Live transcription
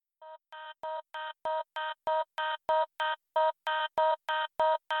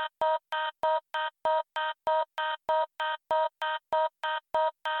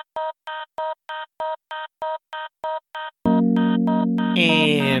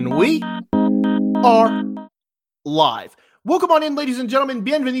And we are live. Welcome on in, ladies and gentlemen.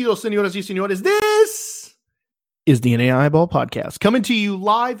 Bienvenidos, señoras y señores. This is the NAI Ball Podcast. Coming to you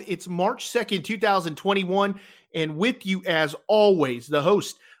live. It's March 2nd, 2021. And with you, as always, the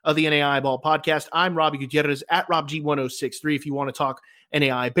host of the NAI Ball Podcast. I'm Robbie Gutierrez at RobG1063. If you want to talk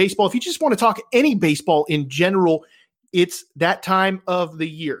NAI baseball, if you just want to talk any baseball in general, it's that time of the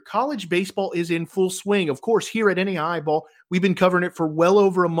year. College baseball is in full swing. Of course, here at NAI Ball, we've been covering it for well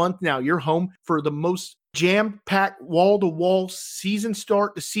over a month now. You're home for the most jam-packed, wall-to-wall season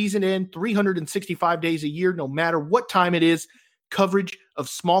start to season end, 365 days a year, no matter what time it is. Coverage of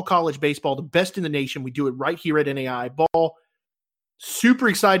small college baseball, the best in the nation. We do it right here at NAI Ball. Super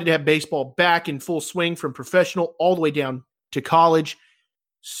excited to have baseball back in full swing from professional all the way down to college.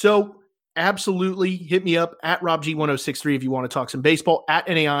 So absolutely hit me up at RobG1063 if you want to talk some baseball, at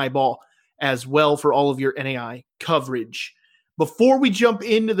NAI Ball as well for all of your NAI coverage. Before we jump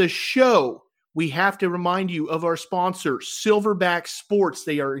into the show, we have to remind you of our sponsor, Silverback Sports.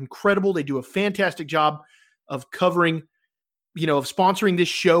 They are incredible. They do a fantastic job of covering, of sponsoring this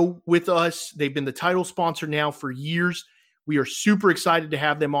show with us. They've been the title sponsor now for years. We are super excited to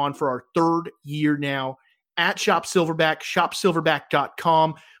have them on for our third year now at Shop Silverback,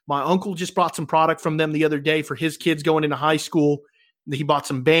 shopsilverback.com. My uncle just brought some product from them the other day for his kids going into high school. He bought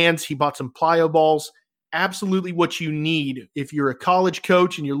some bands. He bought some plyo balls. Absolutely what you need. If you're a college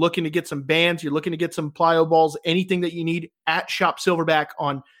coach and you're looking to get some bands, you're looking to get some plyo balls, anything that you need, at Shop Silverback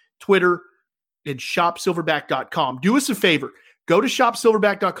on Twitter and shopsilverback.com. Do us a favor. Go to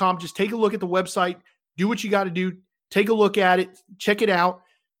shopsilverback.com. Just take a look at the website. Do what you got to do. Take a look at it. Check it out.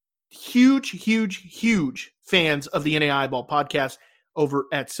 Huge fans of the NAI Ball Podcast over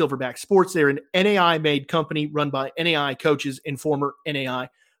at Silverback Sports. They're an NAI-made company run by NAI coaches and former NAI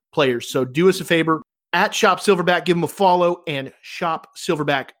players. So do us a favor, at Shop Silverback, give them a follow, and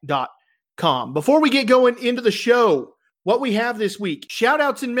shopsilverback.com. Before we get going into the show, what we have this week,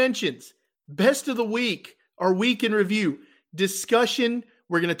 shout-outs and mentions, best of the week, our week in review, discussion.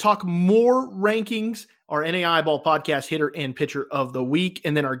 We're going to talk more rankings, our NAI Ball Podcast hitter and pitcher of the week,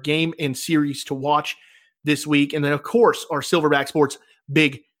 and then our game and series to watch this week. And then, of course, our Silverback Sports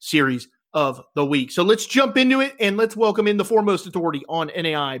big series of the week. So let's jump into it, and let's welcome in the foremost authority on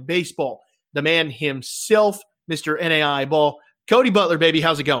NAI baseball, the man himself, Mr. NAI Ball. Cody Butler, baby,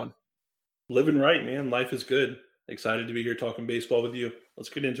 how's it going? Living right, man. Life is good. Excited to be here talking baseball with you. Let's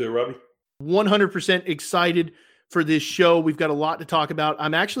get into it, Robbie. 100% excited for this show. We've got a lot to talk about.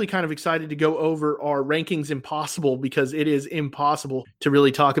 I'm actually kind of excited to go over our rankings impossible, because it is impossible to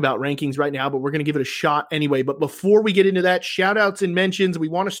really talk about rankings right now, but we're going to give it a shot anyway. But before we get into that, shout outs and mentions, we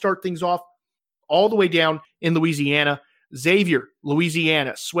want to start things off all the way down in Louisiana. Xavier,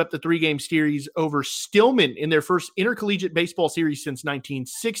 Louisiana, swept the 3-game series over Stillman in their first intercollegiate baseball series since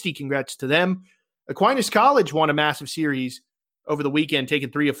 1960. Congrats to them. Aquinas College won a massive series over the weekend, taking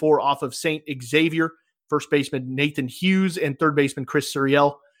 3 of 4 off of St. Xavier. First baseman Nathan Hughes and third baseman Chris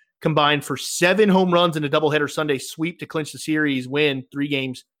Suriel combined for 7 home runs in a doubleheader Sunday sweep to clinch the series win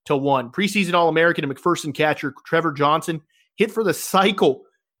 3-1. Preseason All-American and McPherson catcher Trevor Johnson hit for the cycle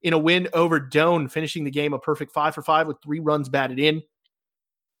in a win over Doane, finishing the game a perfect 5 for 5 with 3 runs batted in.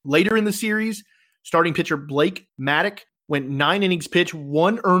 Later in the series, starting pitcher Blake Maddock went 9 innings pitched,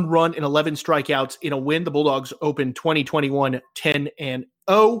 1 earned run, and 11 strikeouts in a win. The Bulldogs opened 2021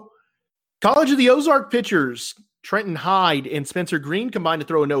 10-0. College of the Ozark pitchers Trenton Hyde and Spencer Green combined to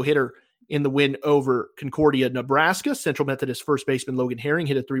throw a no-hitter in the win over Concordia, Nebraska. Central Methodist first baseman Logan Herring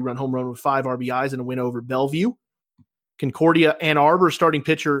hit a 3-run home run with 5 RBIs in a win over Bellevue. Concordia Ann Arbor starting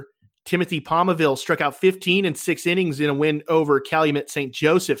pitcher Timothy Palmaville struck out 15 in 6 innings in a win over Calumet St.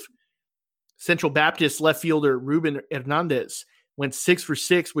 Joseph. Central Baptist left fielder Ruben Hernandez went 6 for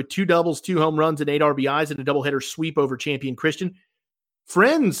 6 with 2 doubles, 2 home runs, and 8 RBIs in a doubleheader sweep over Champion Christian.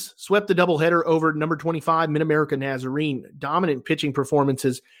 Friends swept the doubleheader over number 25 Mid-America Nazarene. Dominant pitching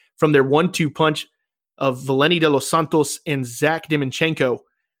performances from their 1-2 punch of Valeni de los Santos and Zach Dimenchenko.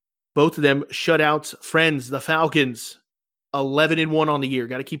 Both of them shutouts. Friends, the Falcons, 11-1 on the year.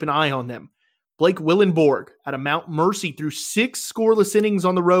 Got to keep an eye on them. Blake Willenborg out of Mount Mercy threw 6 scoreless innings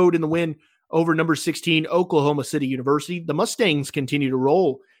on the road in the win over number 16 Oklahoma City University. The Mustangs continue to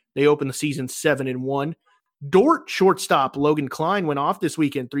roll. They open the season 7-1. Dort shortstop Logan Klein went off this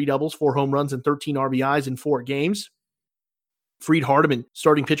weekend, 3 doubles, 4 home runs, and 13 RBIs in 4 games. Freed Hardeman,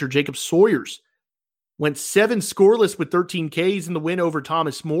 starting pitcher Jacob Sawyers, went 7 scoreless with 13 Ks in the win over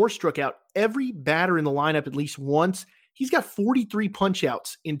Thomas More, struck out every batter in the lineup at least once. He's got 43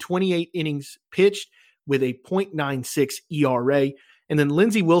 punch-outs in 28 innings pitched with a .96 ERA. And then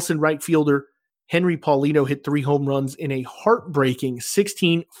Lindsey Wilson, right fielder, Henry Paulino hit 3 home runs in a heartbreaking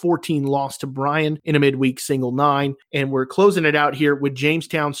 16-14 loss to Bryan in a midweek single 9. And we're closing it out here with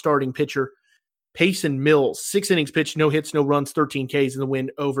Jamestown starting pitcher Payson Mills. 6 innings pitched, no hits, no runs, 13 Ks in the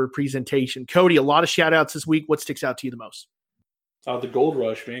win over Presentation. Cody, a lot of shout outs this week. What sticks out to you the most? The Gold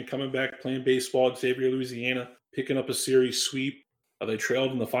Rush, man, coming back, playing baseball at Xavier, Louisiana, picking up a series sweep. They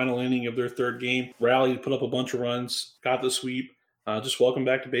trailed in the final inning of their 3rd game, rallied, put up a bunch of runs, got the sweep. Just welcome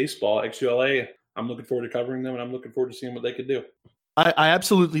back to baseball. XULA, I'm looking forward to covering them, and I'm looking forward to seeing what they could do. I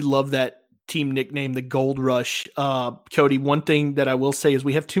absolutely love that team nickname, the Gold Rush. Cody, one thing that I will say is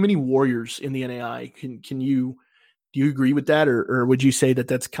we have too many Warriors in the NAI. Do you agree with that, or would you say that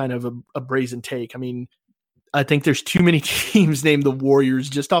that's kind of a brazen take? I mean, I think there's too many teams named the Warriors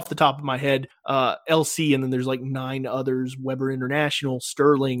just off the top of my head. LC, and then there's like 9 others, Weber International,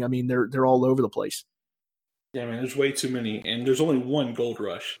 Sterling. I mean, they're all over the place. Yeah, man, there's way too many, and there's only one Gold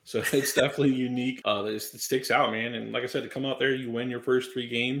Rush, so it's definitely unique. It sticks out, man, and like I said, to come out there, you win your first 3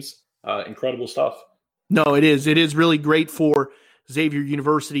 games, incredible stuff. No, it is. It is really great for Xavier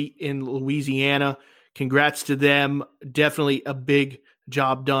University in Louisiana. Congrats to them. Definitely a big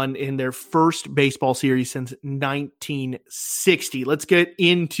job done in their first baseball series since 1960. Let's get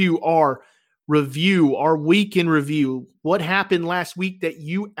into our review, our week in review. What happened last week that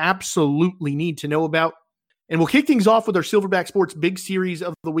you absolutely need to know about? And we'll kick things off with our Silverback Sports big series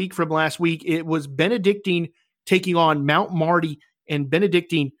of the week from last week. It was Benedictine taking on Mount Marty, and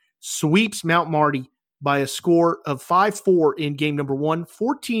Benedictine sweeps Mount Marty by a score of 5-4 in game number 1,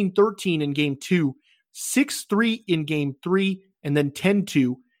 14-13 in game 2, 6-3 in game 3, and then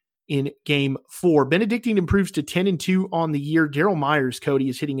 10-2 in game 4. Benedictine improves to 10-2 on the year. Daryl Myers, Cody,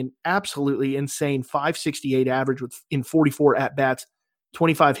 is hitting an absolutely insane .568 average in 44 at-bats,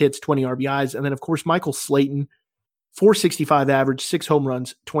 25 hits, 20 RBIs. And then, of course, Michael Slayton, .465 average, 6 home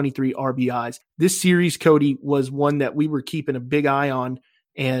runs, 23 RBIs. This series, Cody, was one that we were keeping a big eye on.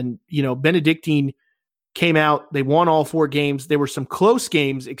 And, Benedictine came out, they won all 4 games. There were some close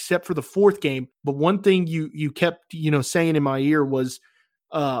games except for the 4th game. But one thing you kept, saying in my ear was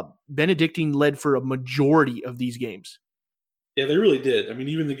Benedictine led for a majority of these games. Yeah, they really did. I mean,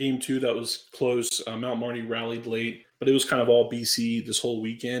 even the game 2 that was close, Mount Marty rallied late, but it was kind of all BC this whole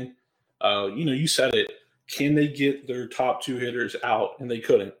weekend. You said it. Can they get their top 2 hitters out? And they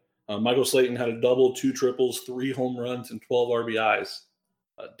couldn't. Michael Slayton had a double, 2 triples, 3 home runs, and 12 RBIs.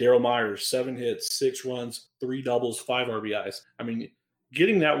 Daryl Myers, 7 hits, 6 runs, 3 doubles, 5 RBIs. I mean,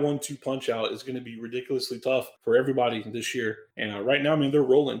 getting that 1-2 punch out is going to be ridiculously tough for everybody this year. And right now, they're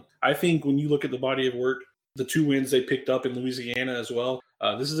rolling. I think when you look at the body of work, the 2 wins they picked up in Louisiana as well,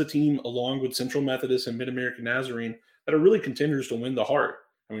 this is a team along with Central Methodist and Mid-American Nazarene that are really contenders to win the Heart.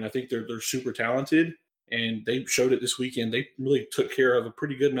 I mean, I think they're super talented, and they showed it this weekend. They really took care of a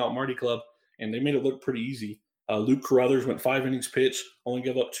pretty good Mount Marty club, and they made it look pretty easy. Luke Carruthers went 5 innings pitched, only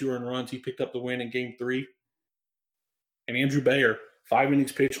gave up 2 earned runs. He picked up the win in game 3. And Andrew Bayer, 5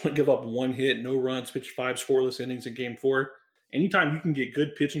 innings pitched, only give up 1 hit, no runs, pitched 5 scoreless innings in game 4. Anytime you can get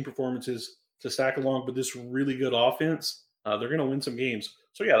good pitching performances to stack along with this really good offense, they're going to win some games.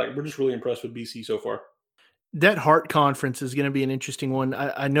 So, yeah, we're just really impressed with BC so far. That Heart Conference is going to be an interesting one.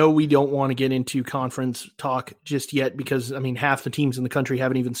 I know we don't want to get into conference talk just yet because, half the teams in the country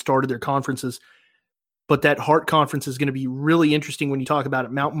haven't even started their conferences. But that Heart Conference is going to be really interesting when you talk about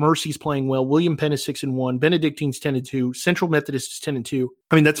it. Mount Mercy's playing well. William Penn is 6-1. Benedictine's 10-2. Central Methodist is 10-2.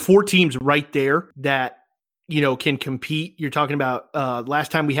 That's 4 teams right there that, can compete. You're talking about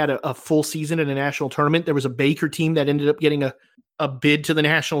last time we had a full season in a national tournament. There was a Baker team that ended up getting a bid to the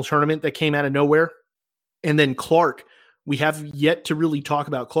national tournament that came out of nowhere. And then Clark, we have yet to really talk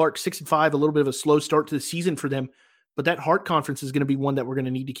about Clark. 6-5, a little bit of a slow start to the season for them. But that Heart Conference is going to be one that we're going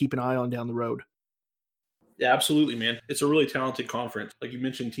to need to keep an eye on down the road. Yeah, absolutely, man. It's a really talented conference. Like you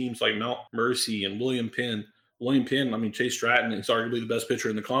mentioned, teams like Mount Mercy and William Penn. William Penn, Chase Stratton is arguably the best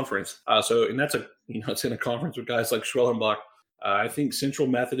pitcher in the conference. And that's it's in a conference with guys like Schwellenbach. I think Central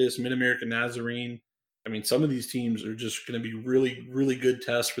Methodist, Mid-American Nazarene. Some of these teams are just going to be really, really good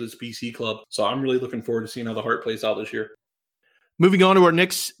tests for this BC club. So I'm really looking forward to seeing how the Heart plays out this year. Moving on to our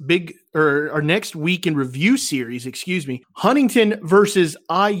next week in review series, Huntington versus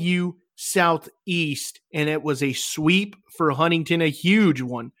IU Southeast, and it was a sweep for Huntington, a huge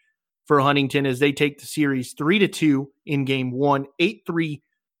one for Huntington as they take the series 3-2 in game 1, 8-3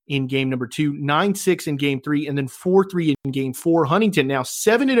 in game number 2, 9-6 in game 3, and then 4-3 in game 4. Huntington now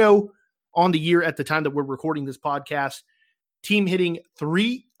 7-0 on the year at the time that we're recording this podcast. Team hitting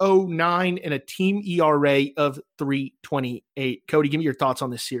 .309 and a team ERA of 3.28. Cody, give me your thoughts on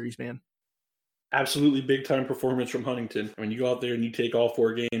this series, man. Absolutely big-time performance from Huntington. You go out there and you take all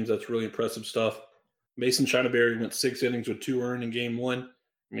 4 games. That's really impressive stuff. Mason Chinaberry went 6 innings with 2 earned in game 1.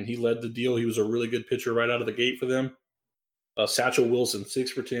 I mean, he led the deal. He was a really good pitcher right out of the gate for them. Satchel Wilson,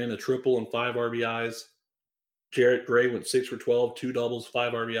 6 for 10, a triple and 5 RBIs. Jarrett Gray went 6 for 12, 2 doubles,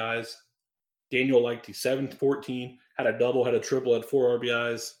 5 RBIs. Daniel Lichty, 7 for 14, had a double, had a triple, had 4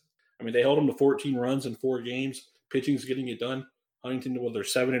 RBIs. I mean, they held him to 14 runs in 4 games. Pitching's getting it done. Huntington, well, they're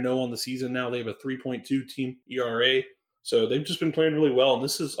 7-0 on the season now. They have a 3.2 team ERA. So they've just been playing really well, and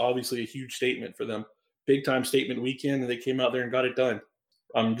this is obviously a huge statement for them. Big-time statement weekend, and they came out there and got it done.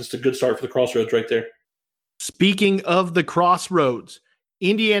 Just a good start for the Crossroads right there. Speaking of the Crossroads,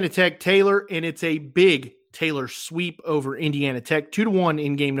 Indiana Tech Taylor, and it's a big Taylor sweep over Indiana Tech. 2-1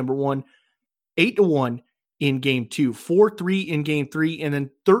 in game number 1, 8-1 in game 2, 4-3 in game 3, and then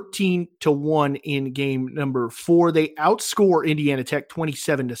 13-1 in game number 4. They outscore Indiana Tech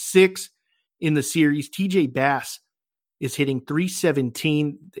 27-6 in the series. TJ Bass is hitting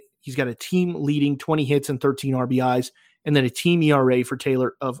 .317. He's got a team leading 20 hits and 13 RBIs, and then a team ERA for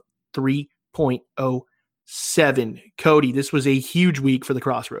Taylor of 3.07. Cody, this was a huge week for the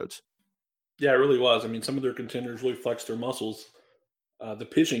Crossroads. Yeah, it really was. I mean, some of their contenders really flexed their muscles. The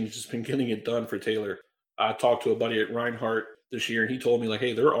pitching has just been getting it done for Taylor. I talked to a buddy at Reinhardt this year, and he told me, like,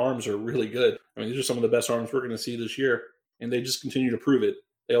 hey, their arms are really good. I mean, these are some of the best arms we're going to see this year, and they just continue to prove it.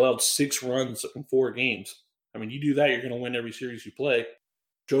 They allowed 6 runs in 4 games. I mean, you do that, you're going to win every series you play.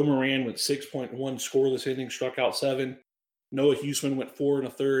 Joe Moran went 6.1 scoreless innings, struck out 7. Noah Huseman went 4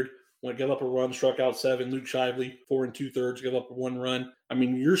 1/3, gave up a run, struck out 7. Luke Shively, 4 2/3, gave up 1 run. I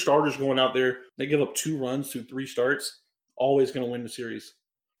mean, your starters going out there, they give up 2 runs through 3 starts, always going to win the series.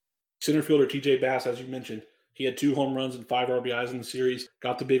 Center fielder TJ Bass, as you mentioned, he had 2 home runs and 5 RBIs in the series,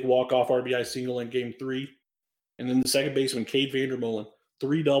 got the big walk-off RBI single in game 3. And then the second baseman, Cade Vandermolen,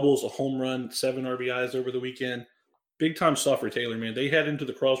 3 doubles, a home run, 7 RBIs over the weekend. Big-time stuff for Taylor, man. They head into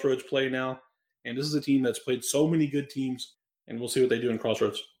the Crossroads play now, and this is a team that's played so many good teams, and we'll see what they do in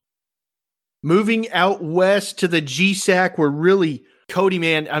Crossroads. Moving out west to the GSAC, where really, Cody,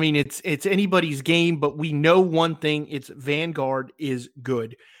 man, I mean, it's anybody's game, but we know one thing, it's Vanguard is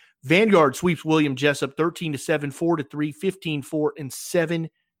good. Vanguard sweeps William Jessup 13-7, 4-3, 15-4, and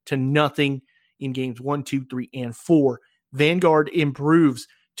 7-0 in games 1, 2, 3, and 4. Vanguard improves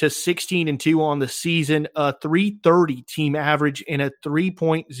to 16-2 on the season, a .330 team average, and a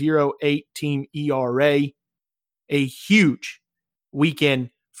 3.08 team ERA. A huge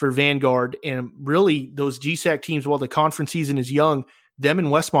weekend for Vanguard, and really those GSAC teams, while the conference season is young, them and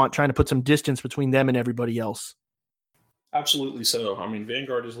Westmont trying to put some distance between them and everybody else. Absolutely so. I mean,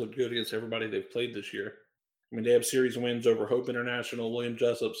 Vanguard has looked good against everybody they've played this year. I mean, they have series wins over Hope International, William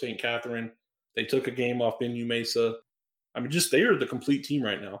Jessup, St. Catherine. They took a game off Benue Mesa. I mean, just they are the complete team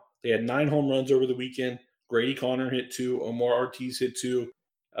right now. They had 9 home runs over the weekend. Grady Connor hit 2. Omar Ortiz hit 2.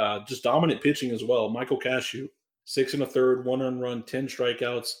 Just dominant pitching as well. Michael Cashew, 6 1/3, 1 earned run, 10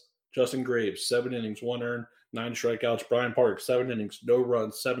 strikeouts. Justin Graves, 7 innings, 1 earned, 9 strikeouts. Brian Park, 7 innings, no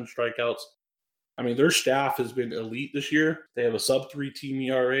runs, 7 strikeouts. I mean, their staff has been elite this year. They have a sub-3 team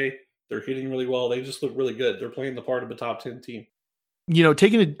ERA. They're hitting really well. They just look really good. They're playing the part of a top 10 team. You know,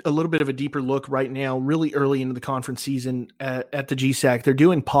 taking a little bit of a deeper look right now, really early into the conference season at the GSAC, they're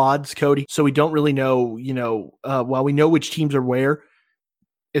doing pods, Cody. So we don't really know, while we know which teams are where,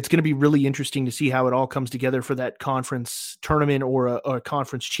 it's going to be really interesting to see how it all comes together for that conference tournament or a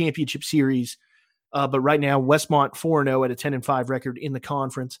conference championship series. But right now, Westmont 4-0 at a 10-5 record in the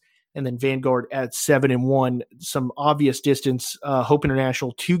conference, and then Vanguard at 7-1. Some obvious distance. Hope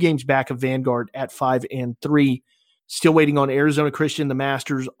International 2 games back of Vanguard at 5-3. Still waiting on Arizona Christian, the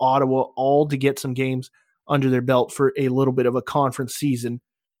Masters, Ottawa, all to get some games under their belt for a little bit of a conference season.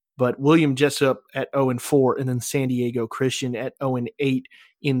 But William Jessup at 0-4, and then San Diego Christian at 0-8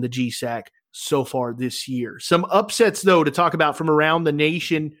 in the GSAC so far this year. Some upsets, though, to talk about from around the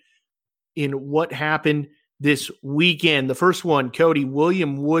nation in what happened this weekend. The first one, Cody,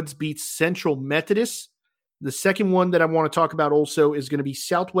 William Woods beats Central Methodist. The second one that I want to talk about also is going to be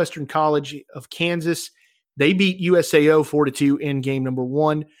Southwestern College of Kansas. They beat USAO 4-2 in game number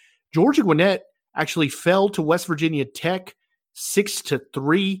 1. Georgia Gwinnett actually fell to West Virginia Tech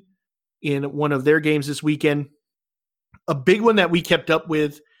 6-3 in one of their games this weekend. A big one that we kept up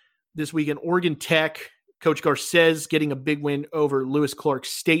with this weekend, Oregon Tech, Coach Garces getting a big win over Lewis Clark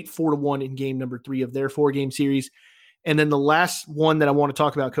State 4-1 in game number 3 of their 4-game series. And then the last one that I want to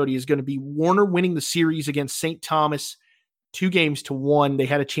talk about, Cody, is going to be Warner winning the series against St. Thomas 2-1. They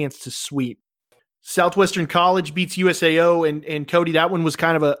had a chance to sweep. Southwestern College beats USAO, and Cody, that one was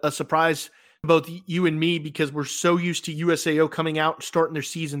kind of a surprise to both you and me because we're so used to USAO coming out and starting their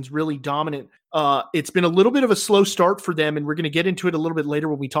seasons really dominant. It's been a little bit of a slow start for them, and we're going to get into it a little bit later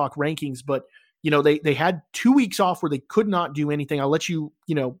when we talk rankings, but They had 2 weeks off where they could not do anything. I'll let you,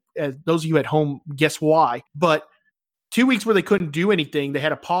 as those of you at home, guess why. But 2 weeks where they couldn't do anything, they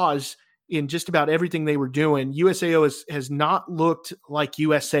had a pause in just about everything they were doing. USAO has not looked like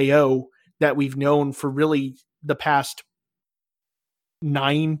USAO that we've known for really the past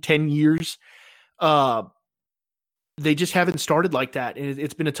 9-10 years. They just haven't started like that. And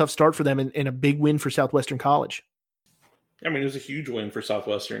it's been a tough start for them and a big win for Southwestern College. I mean, it was a huge win for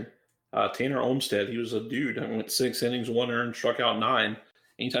Southwestern. Tanner Olmstead, he was a dude. I went 6 innings, 1 earned, struck out 9.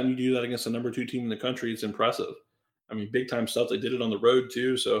 Anytime you do that against the number 2 team in the country, it's impressive. I mean, big time stuff. They did it on the road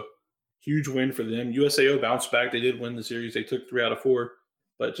too, so huge win for them. USAO bounced back. They did win the series. They took 3 out of 4,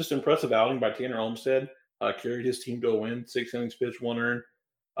 but just impressive outing by Tanner Olmstead. Carried his team to a win. 6 innings pitched, 1 earned.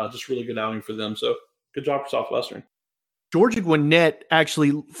 Just really good outing for them. So good job for Southwestern. Georgia Gwinnett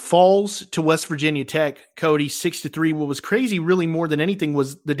actually falls to West Virginia Tech, Cody, 6-3. What was crazy really more than anything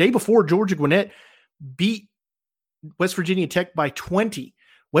was the day before Georgia Gwinnett beat West Virginia Tech by 20.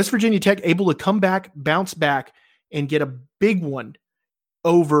 West Virginia Tech able to come back, bounce back, and get a big one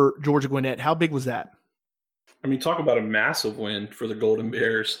over Georgia Gwinnett. How big was that? I mean, talk about a massive win for the Golden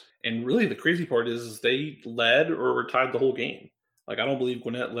Bears. And really the crazy part is they led or were tied the whole game. Like, I don't believe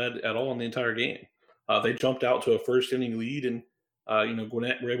Gwinnett led at all in the entire game. They jumped out to a first inning lead, and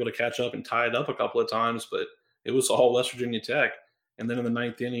Gwinnett were able to catch up and tie it up a couple of times, but it was all West Virginia Tech. And then in the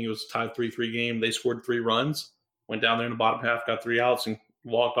 9th inning, it was a tied 3-3 game. They scored 3 runs, went down there in the bottom half, got 3 outs, and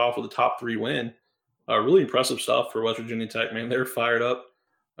walked off with a top 3 win. Really impressive stuff for West Virginia Tech, man. They're fired up.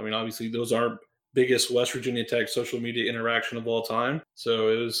 I mean, obviously, those aren't biggest West Virginia Tech social media interaction of all time. So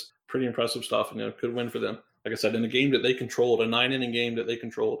it was pretty impressive stuff, and good win for them. Like I said, in a game that they controlled, a 9-inning game that they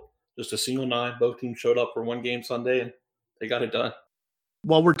controlled. Just a single 9. Both teams showed up for one game Sunday, and they got it done.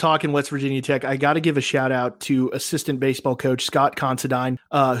 While we're talking West Virginia Tech, I got to give a shout out to assistant baseball coach Scott Considine,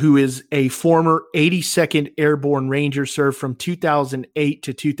 who is a former 82nd Airborne Ranger, served from 2008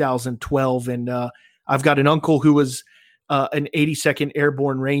 to 2012. And I've got an uncle who was an 82nd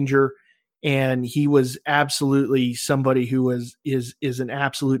Airborne Ranger, and he was absolutely somebody who is an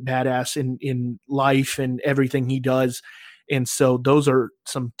absolute badass in life and everything he does. And so those are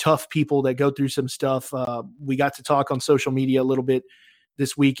some tough people that go through some stuff. We got to talk on social media a little bit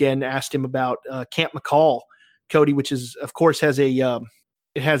this weekend, asked him about Camp McCall, Cody, which is, of course, has it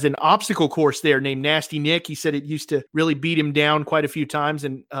has an obstacle course there named Nasty Nick. He said it used to really beat him down quite a few times.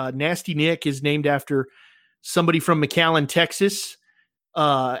 And Nasty Nick is named after somebody from McAllen, Texas,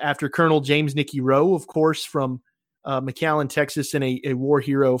 after Colonel James Nicky Rowe, of course, from McAllen, Texas, and a war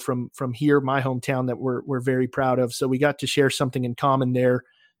hero from here, my hometown, that we're very proud of. So we got to share something in common there.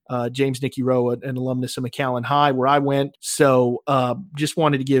 James Nicky Rowe, an alumnus of McAllen High, where I went. So just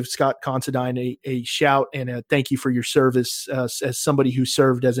wanted to give Scott Considine a shout and a thank you for your service as somebody who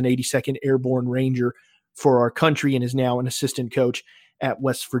served as an 82nd Airborne Ranger for our country and is now an assistant coach at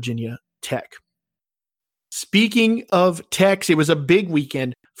West Virginia Tech. Speaking of Techs, it was a big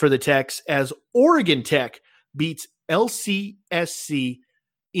weekend for the Techs as Oregon Tech beats LCSC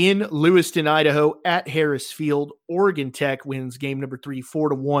in Lewiston, Idaho at Harris Field. Oregon Tech wins game number 3,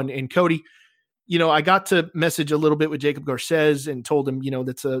 4-1. And Cody, I got to message a little bit with Jacob Garces and told him,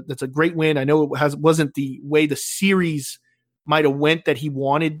 that's a great win. I know it wasn't the way the series might have went that he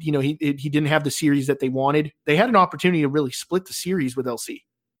wanted. He didn't have the series that they wanted. They had an opportunity to really split the series with LC.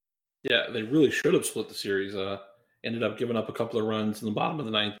 Yeah, they really should have split the series. Ended up giving up a couple of runs in the bottom of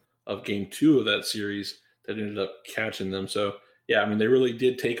the 9th of game 2 of that series that ended up catching them. So, yeah, I mean, they really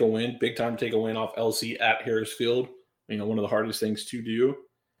did take a win, big time take a win off LC at Harris Field. One of the hardest things to do.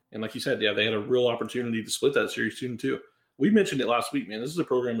 And like you said, yeah, they had a real opportunity to split that series 2-2. We mentioned it last week, man. This is a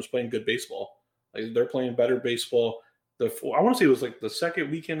program that's playing good baseball. Like, they're playing better baseball. I want to say it was like the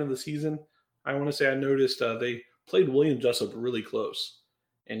second weekend of the season. I want to say I noticed they played William Jessup really close.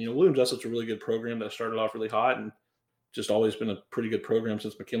 And, William Jessup's a really good program that started off really hot and just always been a pretty good program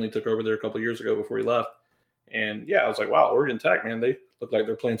since McKinley took over there a couple of years ago before he left. And, yeah, I was like, wow, Oregon Tech, man, they look like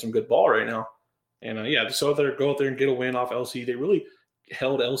they're playing some good ball right now. And, just go out there and get a win off LC. They really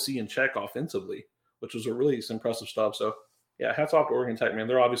held LC in check offensively, which was a really impressive stuff. So, yeah, hats off to Oregon Tech, man.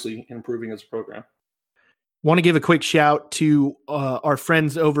 They're obviously improving as a program. Want to give a quick shout to our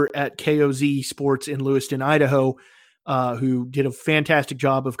friends over at KOZ Sports in Lewiston, Idaho, who did a fantastic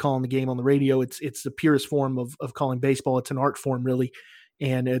job of calling the game on the radio. It's the purest form of calling baseball. It's an art form, really.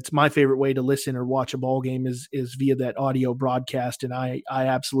 And it's my favorite way to listen or watch a ball game is via that audio broadcast. And I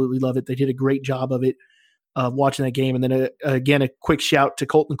absolutely love it. They did a great job of it, watching that game. And then again, a quick shout to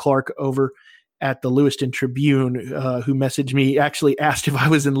Colton Clark over at the Lewiston Tribune, who messaged me, actually asked if I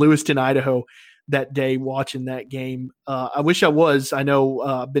was in Lewiston, Idaho, that day watching that game. I wish I was. I know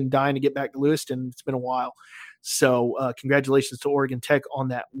I've been dying to get back to Lewiston. It's been a while. So congratulations to Oregon Tech on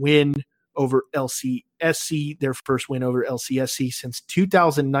that win over LCSC, their first win over LCSC since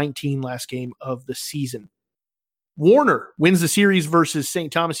 2019, last game of the season. Warner wins the series versus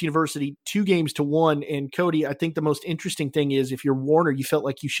St. Thomas University 2-1. And Cody, I think the most interesting thing is if you're Warner, you felt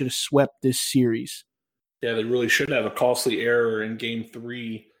like you should have swept this series. Yeah, they really should have. A costly error in game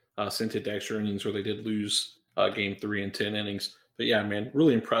 3 sent it to extra innings, where they did lose game 3 in 10 innings. But yeah, man,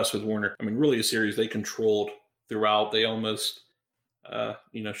 really impressed with Warner. I mean, really a series they controlled throughout. They almost,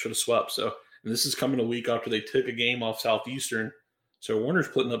 should have swept. So, and this is coming a week after they took a game off Southeastern. So Warner's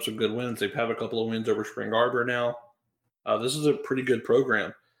putting up some good wins. They've had a couple of wins over Spring Arbor now. This is a pretty good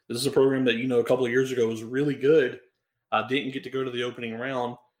program. This is a program that, a couple of years ago was really good. Didn't get to go to the opening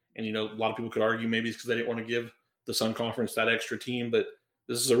round. And, a lot of people could argue maybe it's because they didn't want to give the Sun Conference that extra team. But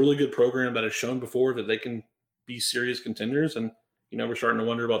this is a really good program that has shown before that they can be serious contenders. And, we're starting to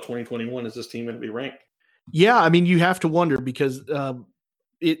wonder about 2021. Is this team going to be ranked? Yeah, I mean, you have to wonder because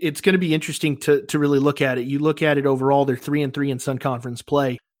it's going to be interesting to really look at it. You look at it overall, they're 3-3 in Sun Conference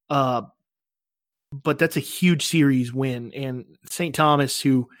play. But that's a huge series win. And St. Thomas,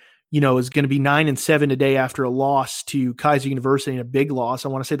 who, is going to be 9-7 today after a loss to Kaiser University and a big loss. I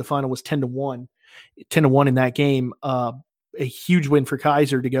want to say the final was 10-1 in that game. A huge win for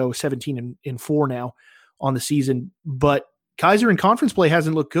Kaiser to go 17-4 now on the season. But Kaiser in conference play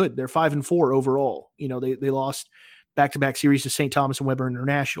hasn't looked good. They're 5-4 overall. They lost back-to-back series to St. Thomas and Weber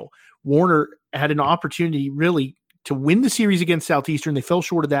International. Warner had an opportunity really to win the series against Southeastern. They fell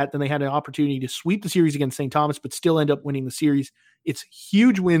short of that. Then they had an opportunity to sweep the series against St. Thomas, but still end up winning the series. It's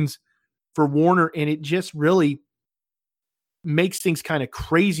huge wins for Warner, and it just really makes things kind of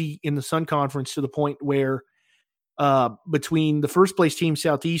crazy in the Sun Conference to the point where between the first place team,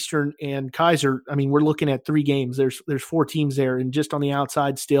 Southeastern, and Kaiser, I mean, we're looking at 3 games. There's 4 teams there, and just on the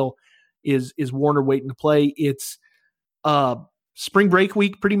outside still is Warner waiting to play. It's spring break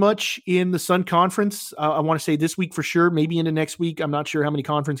week pretty much in the Sun Conference. I want to say this week for sure, maybe into next week. I'm not sure how many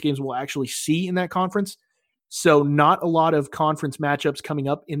conference games we'll actually see in that conference. So not a lot of conference matchups coming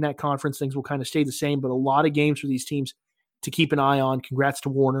up in that conference. Things will kind of stay the same, but a lot of games for these teams to keep an eye on. Congrats to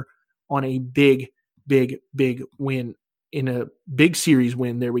Warner on a big win, in a big series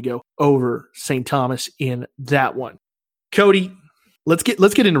win. There we go, over St. Thomas in that one. Cody, let's get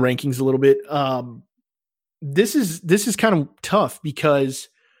into rankings a little bit. This is kind of tough because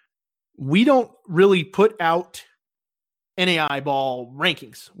we don't really put out NAI ball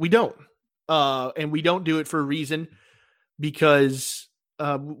rankings. We don't. And we don't do it for a reason, because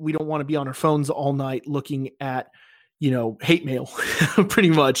we don't want to be on our phones all night looking at, hate mail pretty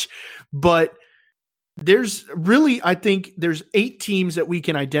much. But I think there's 8 teams that we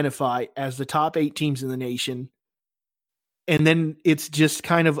can identify as the top 8 teams in the nation. And then it's just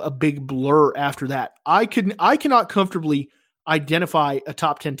kind of a big blur after that. I cannot comfortably identify a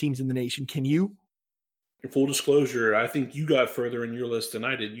top 10 teams in the nation. Can you? In full disclosure, I think you got further in your list than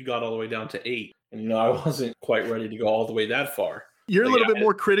I did. You got all the way down to 8. And, I wasn't quite ready to go all the way that far. You're a little bit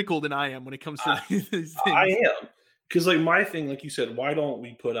more critical than I am when it comes to these things. I am. Because, my thing, like you said, why don't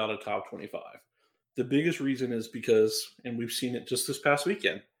we put out a top 25? The biggest reason is because, and we've seen it just this past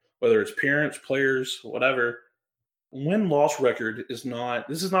weekend, whether it's parents, players, whatever, win-loss record is not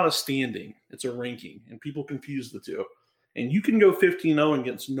a standing. It's a ranking. And people confuse the two. And you can go 15-0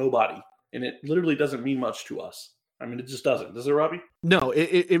 against nobody. And it literally doesn't mean much to us. I mean, it just doesn't. Does it, Robbie? No,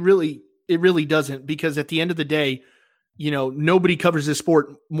 it really doesn't, because at the end of the day, nobody covers this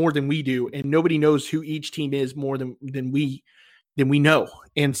sport more than we do, and nobody knows who each team is more than we know.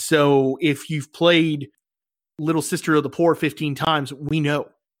 And so if you've played Little Sister of the Poor 15 times, we know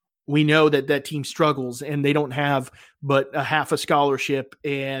that team struggles and they don't have but a half a scholarship.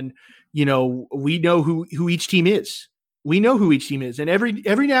 And, we know who each team is. We know who each team is. And every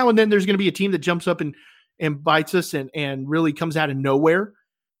now and then there's going to be a team that jumps up and bites us and really comes out of nowhere.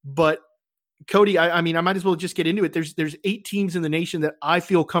 But Cody, I mean, I might as well just get into it. There's 8 teams in the nation that I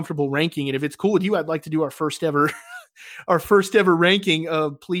feel comfortable ranking. And if it's cool with you, I'd like to do our first ever ranking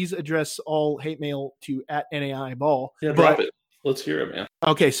of, please address all hate mail to @NAI ball. Yeah, drop it. Let's hear it, man.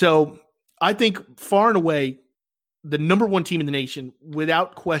 Okay. So I think far and away, the number 1 team in the nation,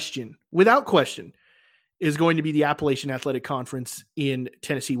 without question, is going to be the Appalachian Athletic Conference in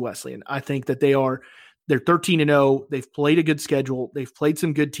Tennessee Wesleyan. I think that they're 13-0. They've played a good schedule. They've played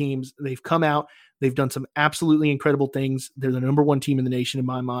some good teams. They've come out. They've done some absolutely incredible things. They're the number 1 team in the nation in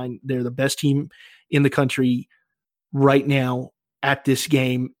my mind. They're the best team in the country right now at this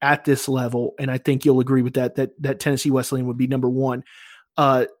game, at this level. And I think you'll agree with that Tennessee Wesleyan would be number 1.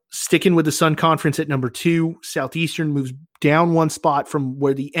 Sticking with the Sun Conference at number 2, Southeastern moves down one spot from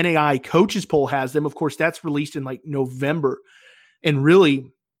where the NAI coaches poll has them. Of course, that's released in like November. And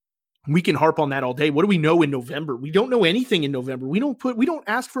really, we can harp on that all day. What do we know in November? We don't know anything in November. We don't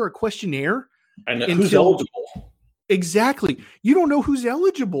ask for a questionnaire. And who's eligible? Exactly. You don't know who's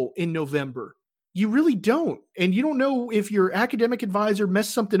eligible in November. You really don't. And you don't know if your academic advisor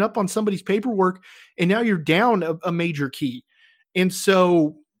messed something up on somebody's paperwork and now you're down a major key. And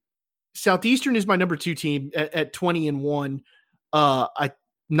so Southeastern is my number 2 team at 20-1.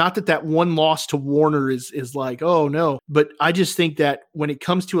 Not that one loss to Warner is like, oh no, but I just think that when it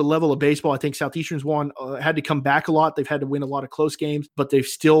comes to a level of baseball, I think Southeastern's had to come back a lot. They've had to win a lot of close games, but they've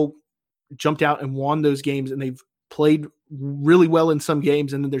still jumped out and won those games, and they've played really well in some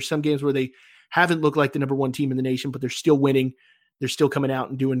games. And then there's some games where they haven't looked like the number 1 team in the nation, but they're still winning. They're still coming out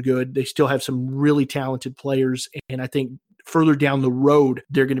and doing good. They still have some really talented players. And I think further down the road,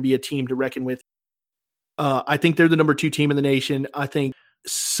 they're going to be a team to reckon with. I think they're the number 2 team in the nation. I think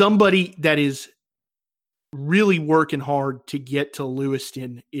somebody that is really working hard to get to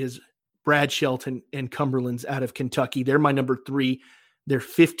Lewiston is Brad Shelton and Cumberland's out of Kentucky. They're my number 3. They're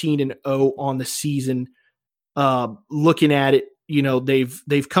 15-0 on the season. Looking at it,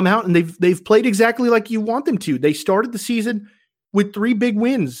 they've come out and they've played exactly like you want them to. They started the season with 3 big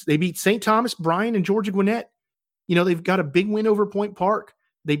wins. They beat St. Thomas, Bryan, and Georgia Gwinnett. They've got a big win over Point Park.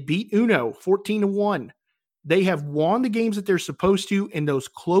 They beat Uno 14-1. They have won the games that they're supposed to. In those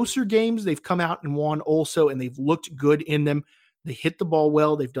closer games, they've come out and won also, and they've looked good in them. They hit the ball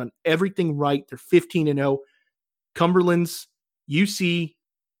well. They've done everything right. They're 15-0. Cumberland's UC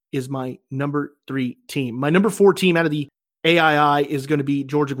is my number 3 team. My number 4 team out of the AII is going to be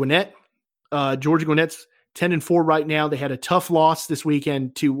Georgia Gwinnett. Georgia Gwinnett's 10-4 right now. They had a tough loss this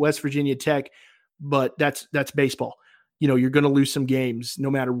weekend to West Virginia Tech, but that's baseball. You're going to lose some games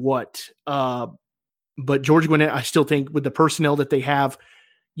no matter what. But Georgia Gwinnett, I still think with the personnel that they have,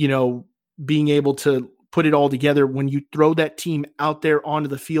 being able to put it all together, when you throw that team out there onto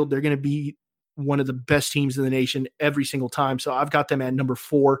the field, they're going to be one of the best teams in the nation every single time. So I've got them at number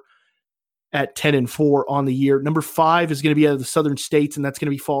 4 at 10-4 on the year. Number 5 is going to be out of the Southern States, and that's going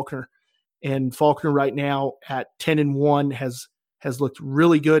to be Faulkner. And Faulkner right now at 10-1 has looked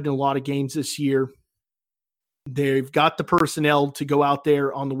really good in a lot of games this year. They've got the personnel to go out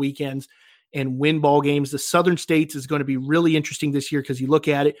there on the weekends and win ball games. The Southern States is going to be really interesting this year because you look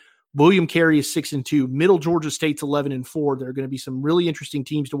at it, William Carey is 6-2, Middle Georgia State's 11-4. There are going to be some really interesting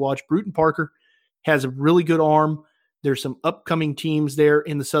teams to watch. Bruton Parker has a really good arm. There's some upcoming teams there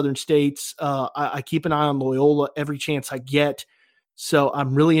in the Southern States. I keep an eye on Loyola every chance I get. So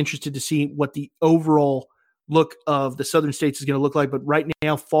I'm really interested to see what the overall look of the Southern States is going to look like. But right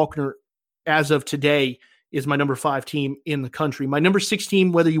now, Faulkner, as of today, is my number 5 team in the country. My number 6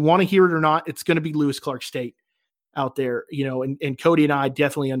 team, whether you want to hear it or not, it's going to be Lewis Clark State out there. And Cody and I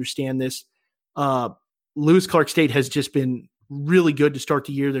definitely understand this. Lewis Clark State has just been really good to start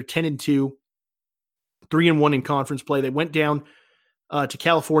the year. They're 10-2. 3-1 in conference play. They went down to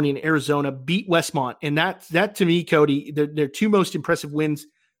California and Arizona, beat Westmont. And that to me, Cody, their 2 most impressive wins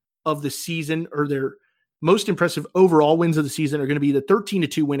of the season, or their most impressive overall wins of the season, are going to be the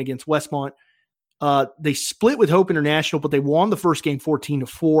 13-2 win against Westmont. They split with Hope International, but they won the first game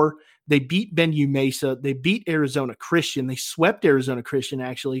 14-4. They beat Benview Mesa. They beat Arizona Christian. They swept Arizona Christian,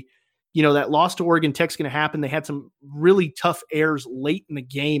 actually. That loss to Oregon Tech's going to happen. They had some really tough errors late in the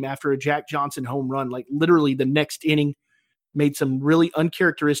game after a Jack Johnson home run, like literally the next inning, made some really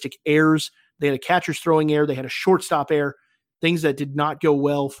uncharacteristic errors. They had a catcher's throwing error. They had a shortstop error, things that did not go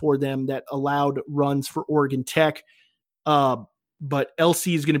well for them that allowed runs for Oregon Tech. But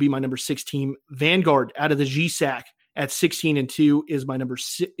LC is going to be my number 6 team. Vanguard out of the GSAC at 16-2 is my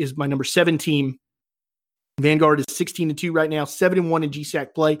number 7 team. Vanguard is 16-2 right now, 7-1 in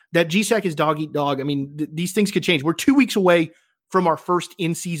GSAC play. That GSAC is dog eat dog. I mean, these things could change. We're 2 weeks away from our first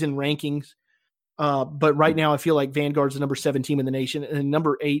in-season rankings. But right now I feel like Vanguard's the number 7 team in the nation. And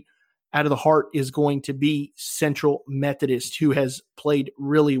number 8 out of the heart is going to be Central Methodist, who has played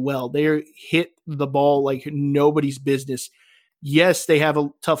really well. They hit the ball like nobody's business. Yes, they have a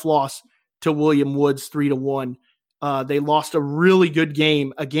tough loss to William Woods 3-1. They lost a really good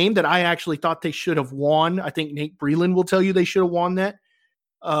game, a game that I actually thought they should have won. I think Nate Breland will tell you they should have won that.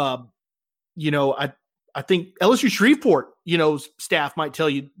 I think LSU Shreveport, staff might tell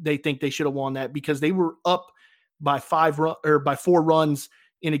you they think they should have won that because they were up by 4 runs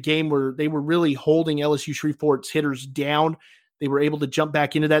in a game where they were really holding LSU Shreveport's hitters down. They were able to jump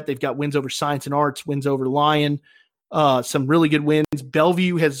back into that. They've got wins over Science and Arts, wins over Lyon. Some really good wins.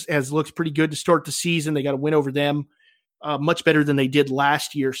 Bellevue has looked pretty good to start the season. They got a win over them. much better than they did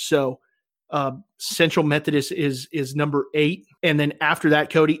last year. So Central Methodist is number 8. And then after that,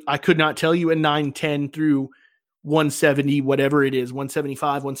 Cody, I could not tell you a 9-10 through 170, whatever it is,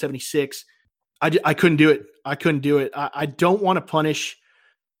 175, 176. I couldn't do it. I don't want to punish,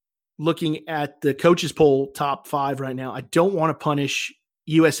 looking at the coaches poll top 5 right now, I don't want to punish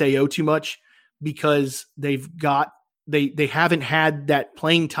USAO too much because they haven't had that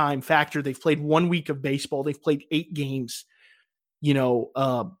playing time factor. They've played 1 week of baseball. They've played 8 games.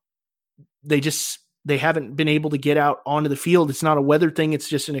 They haven't been able to get out onto the field. It's not a weather thing. It's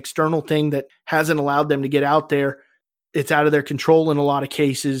just an external thing that hasn't allowed them to get out there. It's out of their control in a lot of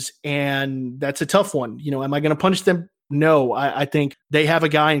cases, and that's a tough one. Am I going to punish them? No, I think they have a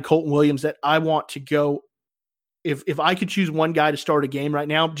guy in Colton Williams that I want to go. If I could choose one guy to start a game right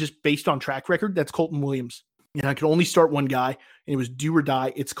now, just based on track record, that's Colton Williams. And I could only start one guy, and it was do or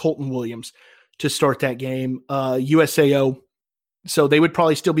die. It's Colton Williams to start that game. USAO, so they would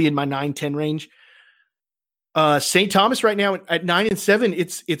probably still be in my 9-10 range. St. Thomas right now at 9-7,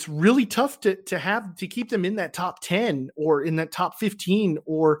 it's really tough to keep them in that top 10 or in that top 15,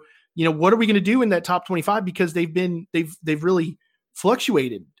 or what are we going to do in that top 25, because they've really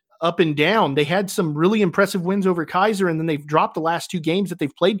fluctuated up and down. They had some really impressive wins over Kaiser, and then they've dropped the last 2 games that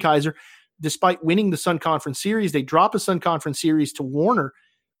they've played Kaiser. Despite winning the Sun Conference Series, they drop a Sun Conference Series to Warner.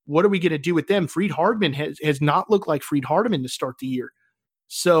 What are we going to do with them? Freed Hardeman has not looked like Freed Hardeman to start the year.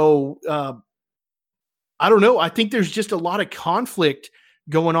 So I don't know. I think there's just a lot of conflict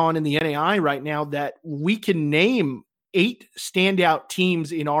going on in the NAI right now that we can name 8 standout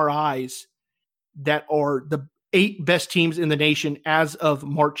teams in our eyes that are the 8 best teams in the nation as of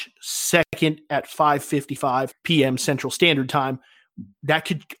March 2nd at 5:55 p.m. Central Standard Time. That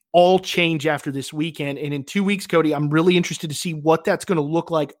could all change after this weekend. And in 2 weeks, Cody, I'm really interested to see what that's going to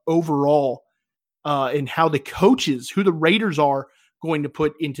look like overall, and how the coaches, who the Raiders are, going to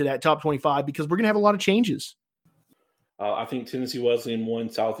put into that top 25, because we're going to have a lot of changes. I think Tennessee Wesleyan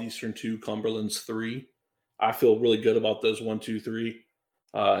 1, Southeastern 2, Cumberland's 3. I feel really good about those 1, 2, 3.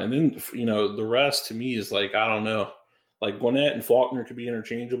 And then, the rest to me is like, I don't know. Like Gwinnett and Faulkner could be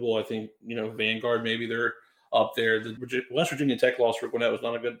interchangeable. I think, Vanguard, maybe they're up there. The West Virginia Tech loss for Gwinnett was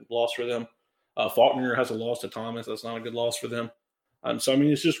not a good loss for them. Faulkner has a loss to Thomas. That's not a good loss for them. So,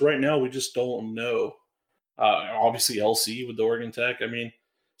 it's just right now we just don't know. Obviously LC with the Oregon Tech.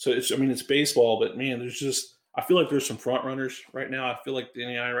 It's baseball, but man, I feel like there's some front runners right now. I feel like the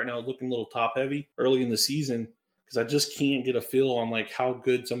NAI right now is looking a little top heavy early in the season, because I just can't get a feel on like how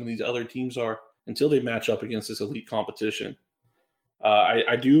good some of these other teams are until they match up against this elite competition.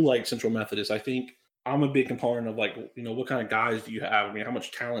 I do like Central Methodist. I think I'm a big component of like, what kind of guys do you have? How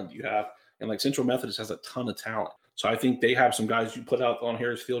much talent do you have? And like Central Methodist has a ton of talent. So I think they have some guys you put out on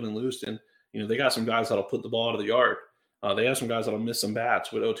Harris Field and Lewiston. They got some guys that'll put the ball out of the yard. They have some guys that'll miss some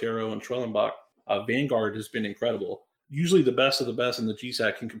bats with Otero and Trellenbach. Vanguard has been incredible. Usually the best of the best in the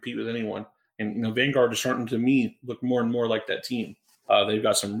GSAC can compete with anyone. And, Vanguard is starting to me look more and more like that team. They've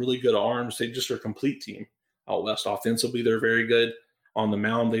got some really good arms. They just are a complete team. Out west offensively, they're very good. On the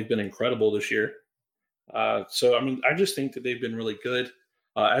mound, they've been incredible this year. I just think that they've been really good.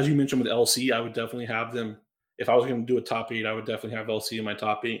 As you mentioned with LC, I would definitely have them. If I was going to do a top 8, I would definitely have LC in my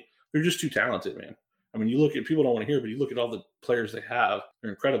top 8. They're just too talented, man. You look at, people don't want to hear, but you look at all the players they have,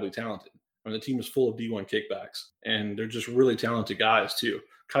 they're incredibly talented. The team is full of D1 kickbacks, and they're just really talented guys too.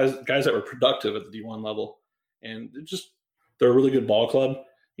 Guys that were productive at the D1 level, and they're a really good ball club.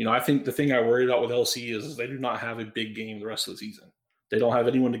 I think the thing I worry about with LC is they do not have a big game the rest of the season. They don't have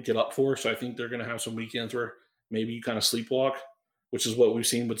anyone to get up for, so I think they're going to have some weekends where maybe you kind of sleepwalk, which is what we've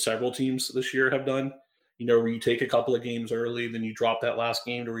seen with several teams this year have done. Where you take a couple of games early, then you drop that last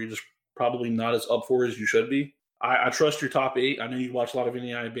game to where you're just probably not as up for as you should be. I trust your top 8. I know you watch a lot of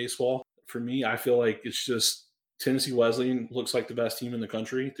NAI baseball. For me, I feel like it's just Tennessee Wesleyan looks like the best team in the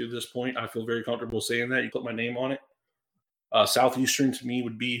country through this point. I feel very comfortable saying that. You put my name on it. Southeastern to me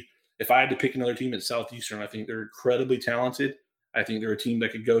would be, if I had to pick another team at Southeastern, I think they're incredibly talented. I think they're a team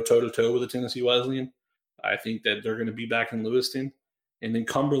that could go toe-to-toe with the Tennessee Wesleyan. I think that they're going to be back in Lewiston. And then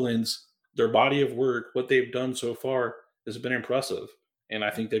Cumberland's, their body of work, what they've done so far has been impressive. And I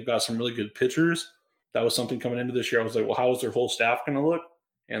think they've got some really good pitchers. That was something coming into this year. I was like, well, how is their whole staff going to look?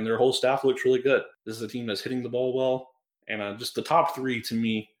 And their whole staff looks really good. This is a team that's hitting the ball well. And just the top 3, to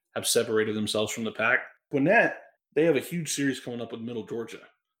me, have separated themselves from the pack. Gwinnett, they have a huge series coming up with Middle Georgia.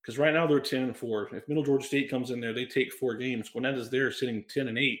 Because right now they're 10-4. If Middle Georgia State comes in there, they take 4 games. Gwinnett is there sitting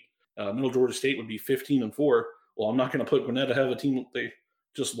 10-8. Middle Georgia State would be 15-4. Well, I'm not going to put Gwinnett ahead of a team they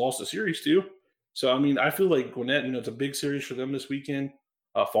just lost a series to. So, I feel like Gwinnett, it's a big series for them this weekend.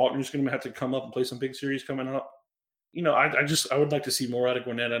 Faulkner's going to have to come up and play some big series coming up. I would like to see more out of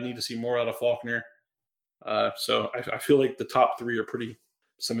Gwinnett. I need to see more out of Faulkner. So I feel like the top three are pretty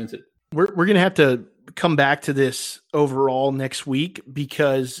cemented. We're going to have to come back to this overall next week,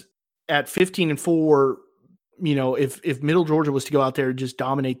 because at 15-4, if Middle Georgia was to go out there and just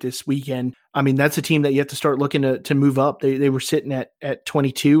dominate this weekend, I mean, that's a team that you have to start looking to move up. They were sitting at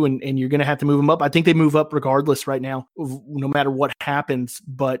 22, and you're going to have to move them up. I think they move up regardless right now, no matter what happens.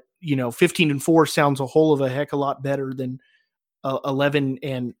 But 15-4 sounds a whole of a heck of a lot better than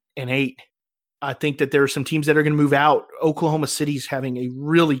 11-8. I think that there are some teams that are going to move out. Oklahoma City's having a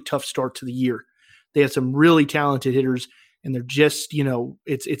really tough start to the year. They have some really talented hitters, and they're just,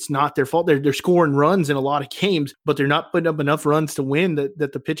 it's not their fault. They're scoring runs in a lot of games, but they're not putting up enough runs to win that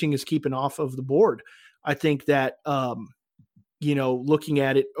the pitching is keeping off of the board. I think that, looking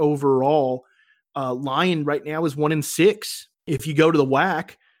at it overall, Lyon right now is 1-6. If you go to the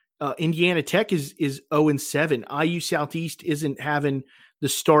WAC, Indiana Tech is 0-7. IU Southeast isn't having the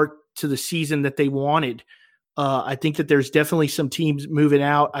start to the season that they wanted. I think that there's definitely some teams moving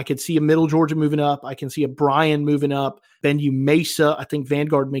out. I could see a Middle Georgia moving up. I can see a Bryan moving up. Benue Mesa. I think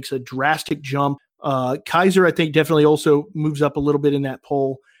Vanguard makes a drastic jump. Kaiser, I think, definitely also moves up a little bit in that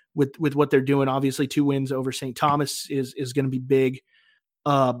poll with what they're doing. Obviously, 2 wins over St. Thomas is going to be big.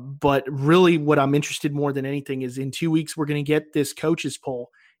 But really what I'm interested more than anything is in 2 weeks, we're going to get this coaches poll,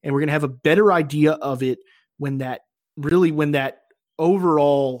 and we're going to have a better idea of it when that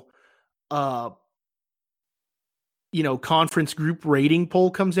overall conference group rating poll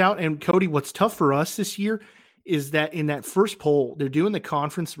comes out. And Cody, what's tough for us this year is that in that first poll, they're doing the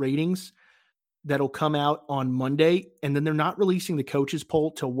conference ratings that'll come out on Monday, and then they're not releasing the coaches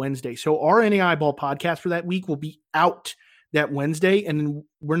poll till Wednesday. So our NAI Ball podcast for that week will be out that Wednesday. And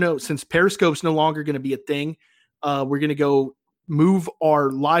since Periscope's no longer going to be a thing, we're going to go move our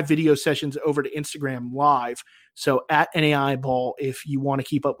live video sessions over to Instagram Live. So at NAI Ball, if you want to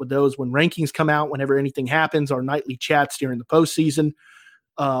keep up with those when rankings come out, whenever anything happens, our nightly chats during the postseason.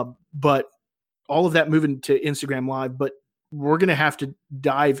 But all of that moving to Instagram Live. But we're going to have to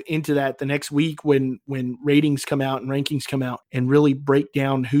dive into that the next week when ratings come out and rankings come out, and really break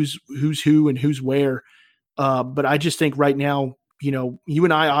down who's who and who's where. But I just think right now, you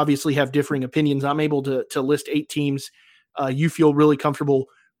and I obviously have differing opinions. I'm able to list 8 teams. You feel really comfortable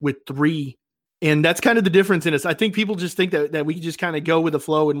with 3. And that's kind of the difference in us. I think people just think that we just kind of go with the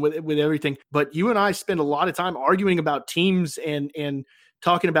flow and with everything. But you and I spend a lot of time arguing about teams and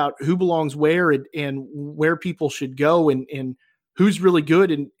talking about who belongs where and where people should go and who's really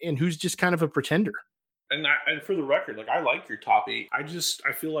good and who's just kind of a pretender. And for the record, I like your top 8.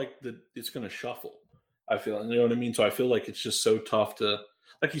 I feel like it's going to shuffle. I feel, you know what I mean? So I feel like it's just so tough to,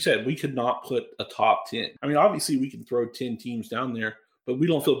 like you said, we could not put a top 10. I mean, obviously we can throw 10 teams down there, but we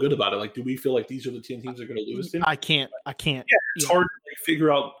don't feel good about it. Do we feel like these are the 10 teams that are going to lose them? I can't. Yeah, it's hard to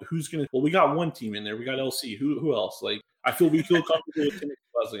figure out who's going to. Well, we got one team in there. We got LC. Who else? We feel comfortable with Tennessee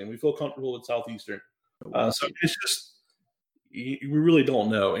Wesleyan. We feel comfortable with Southeastern. So it's just we really don't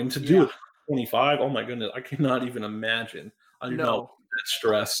know. And to do it 25, oh my goodness, I cannot even imagine. I do not that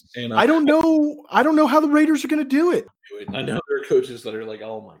stress. And I don't know how the Raiders are going to do it. I know there are coaches that are like,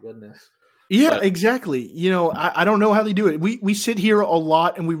 oh my goodness. Yeah, exactly. I don't know how they do it. We sit here a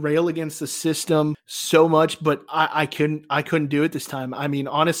lot and we rail against the system so much, but I couldn't do it this time. I mean,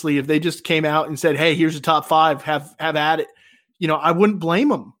 honestly, if they just came out and said, "Hey, here's the top 5, have at it," I wouldn't blame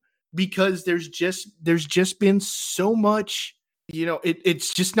them, because there's just been so much.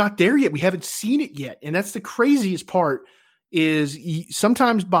 It's just not there yet. We haven't seen it yet, and that's the craziest part. Is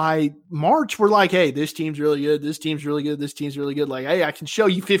sometimes by March, we're like, hey, this team's really good. This team's really good. This team's really good. Hey, I can show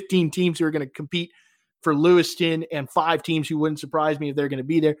you 15 teams who are going to compete for Lewiston and 5 teams who wouldn't surprise me if they're going to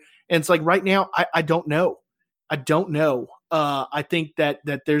be there. And it's like right now, I don't know. I don't know. I think that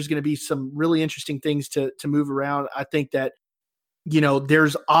there's going to be some really interesting things to move around. I think that,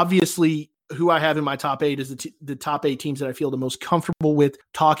 there's obviously who I have in my top 8 is the top 8 teams that I feel the most comfortable with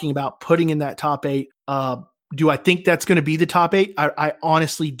talking about putting in that top 8. Do I think that's going to be the top 8? I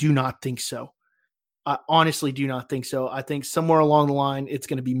honestly do not think so. I think somewhere along the line, it's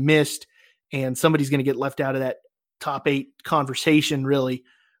going to be missed and somebody's going to get left out of that top 8 conversation, really.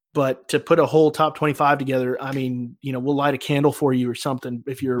 But to put a whole top 25 together, I mean, we'll light a candle for you or something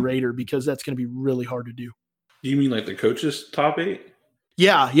if you're a Raider, because that's going to be really hard to do. Do you mean the coaches' top 8?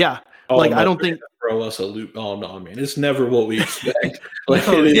 Yeah. Oh, I don't think throw us a loop. Oh no, man, it's never what we expect.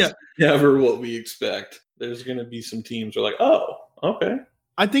 It is never what we expect. There's going to be some teams who are like, oh, okay.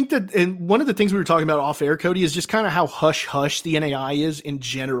 I think that, and one of the things we were talking about off air, Cody, is just kind of how hush hush the NAI is in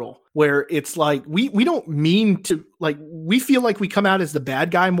general, where it's like we don't mean to, like, we feel like we come out as the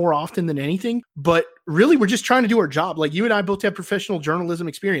bad guy more often than anything, but really we're just trying to do our job. Like, you and I both have professional journalism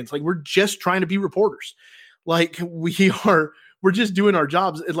experience. Like, we're just trying to be reporters. Like, we're just doing our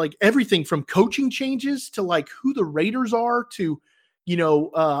jobs. Like, everything from coaching changes to like who the Raiders are to,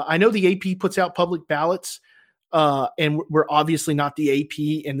 I know the AP puts out public ballots. And we're obviously not the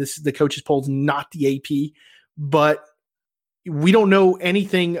AP, and this is the coaches polls, not the AP, but we don't know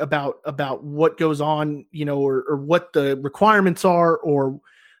anything about what goes on, or what the requirements are, or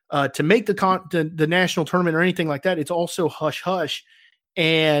to make the national tournament or anything like that. It's also hush hush.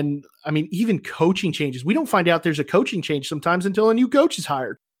 And I mean, even coaching changes, we don't find out there's a coaching change sometimes until a new coach is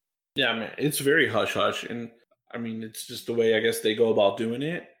hired. Yeah, I mean, it's very hush hush, and I mean, it's just the way I guess they go about doing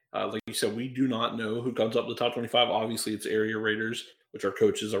it. Like you said, we do not know who comes up the top 25. Obviously, it's area raiders, which are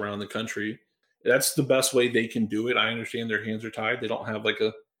coaches around the country. That's the best way they can do it. I understand their hands are tied. They don't have like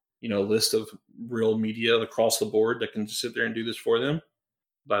a list of real media across the board that can just sit there and do this for them.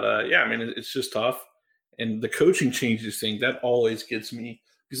 But yeah, I mean, it's just tough. And the coaching changes thing, that always gets me.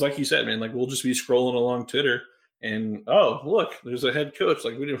 Because like you said, man, like we'll just be scrolling along Twitter and, oh, look, there's a head coach.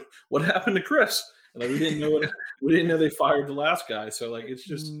 Like, what happened to Chris? And like, we didn't know they fired the last guy. So like, it's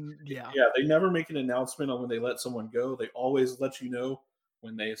just, yeah, they never make an announcement on when they let someone go. They always let you know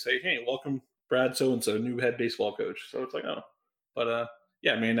when they say, hey, welcome Brad so-and-so, new head baseball coach. So it's like, oh, but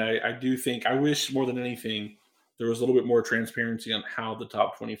yeah, man, I do think, I wish more than anything, there was a little bit more transparency on how the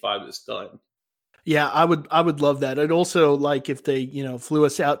top 25 is done. Yeah, I would love that. I'd also like if they, flew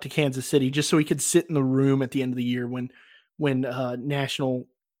us out to Kansas City just so we could sit in the room at the end of the year when national,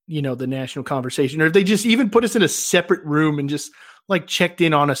 the national conversation, or if they just even put us in a separate room and just like checked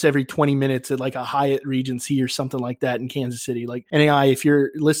in on us every 20 minutes at like a Hyatt Regency or something like that in Kansas City. Like, NAI, if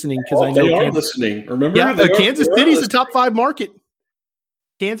you're listening, because I know they are listening. Remember, Kansas City's a top 5 market.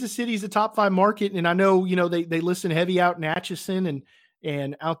 Kansas City's a top 5 market, and I know they listen heavy out in Atchison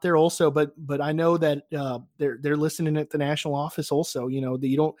and out there also, but I know that they're listening at the national office also.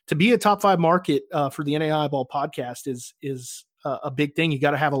 To be a top 5 market for the NAI Ball podcast is a big thing. You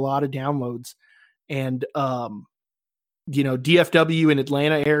got to have a lot of downloads, and DFW and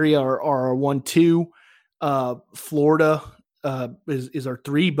Atlanta area are our 1-2. Florida is our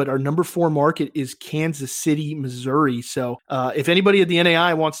 3, but our number 4 market is Kansas City, Missouri. So if anybody at the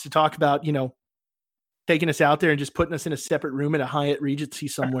NAI wants to talk about, taking us out there and just putting us in a separate room at a Hyatt Regency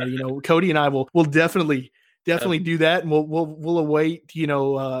somewhere, Cody and I will definitely do that. And we'll await,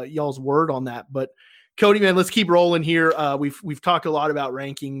 y'all's word on that. But Cody, man, let's keep rolling here. We've talked a lot about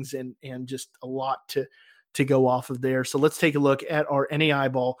rankings and just a lot to go off of there. So let's take a look at our NAI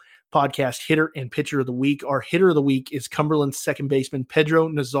Ball podcast hitter and pitcher of the week. Our hitter of the week is Cumberland's second baseman, Pedro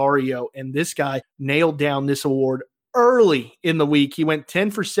Nazario. And this guy nailed down this award early in the week. He went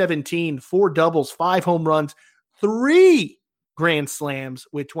 10 for 17, 4 doubles, 5 home runs, 3 grand slams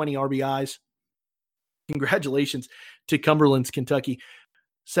with 20 RBIs. Congratulations to Cumberland's Kentucky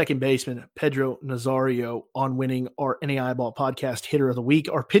second baseman, Pedro Nazario, on winning our NAI Ball podcast hitter of the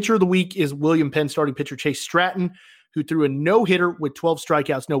week. Our pitcher of the week is William Penn starting pitcher Chase Stratton, who threw a no-hitter with 12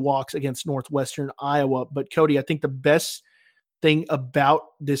 strikeouts, no walks against Northwestern Iowa. But Cody, I think the best thing about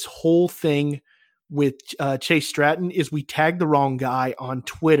this whole thing with Chase Stratton is we tagged the wrong guy on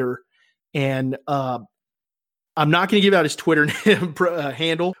Twitter, and I'm not going to give out his Twitter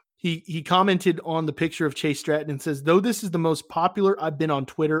handle. He commented on the picture of Chase Stratton and says, though this is the most popular I've been on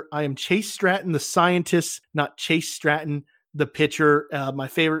Twitter, I am Chase Stratton, the scientist, not Chase Stratton, the pitcher. My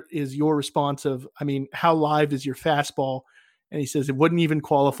favorite is your response of, I mean, how live is your fastball? And he says it wouldn't even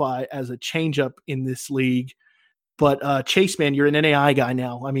qualify as a changeup in this league. But Chase, man, you're an NAI guy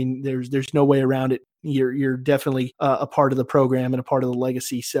now. I mean, there's no way around it. You're definitely a part of the program and a part of the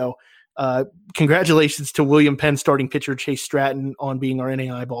legacy. So congratulations to William Penn starting pitcher Chase Stratton on being our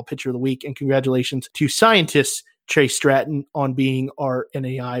NAI Ball pitcher of the week. And congratulations to scientist Chase Stratton on being our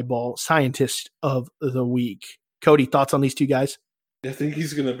NAI Ball scientist of the week. Cody, thoughts on these two guys? I think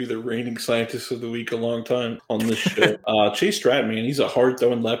he's going to be the reigning scientist of the week a long time on this show. Chase Stratton, man, he's a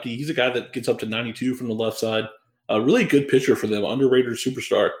hard-throwing lefty. He's a guy that gets up to 92 from the left side. A really good pitcher for them, underrated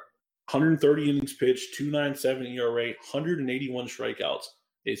superstar. 130 innings pitched, 2.97 ERA, 181 strikeouts.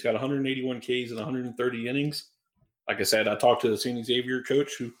 He's got 181 Ks in 130 innings. Like I said, I talked to the St. Xavier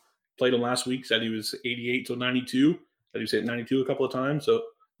coach who played him last week, said he was 88 to 92, that he was hitting 92 a couple of times. So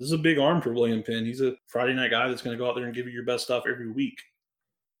this is a big arm for William Penn. He's a Friday night guy that's going to go out there and give you your best stuff every week.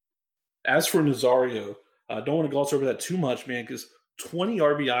 As for Nazario, I don't want to gloss over that too much, man, because 20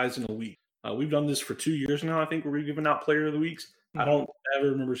 RBIs in a week. We've done this for 2 years now, I think, where we've given out player of the weeks. I don't ever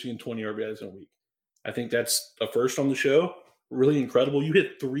remember seeing 20 RBIs in a week. I think that's a first on the show. Really incredible. You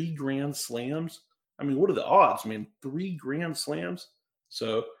hit 3 grand slams. I mean, what are the odds, man? 3 grand slams.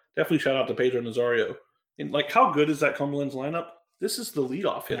 So definitely shout out to Pedro Nazario. And like, how good is that Cumberland's lineup? This is the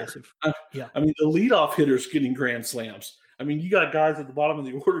leadoff hitter. Massive. Yeah. I mean, the leadoff hitter's getting grand slams. I mean, you got guys at the bottom of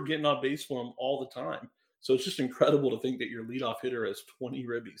the order getting on base for him all the time. So it's just incredible to think that your leadoff hitter has 20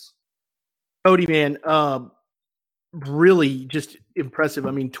 ribbies. Cody, man, really just impressive.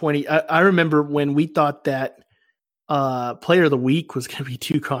 I mean, 20. I remember when we thought that player of the week was going to be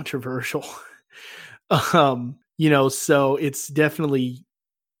too controversial. So it's definitely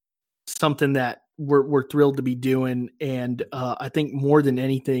something that we're thrilled to be doing. And I think more than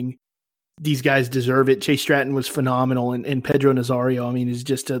anything, these guys deserve it. Chase Stratton was phenomenal. And Pedro Nazario, I mean, is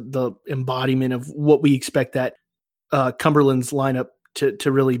just the embodiment of what we expect that Cumberland's lineup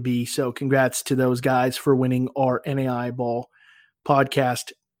to really be. So congrats to those guys for winning our NAI Ball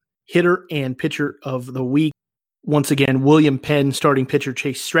podcast hitter and pitcher of the week. Once again, William Penn, starting pitcher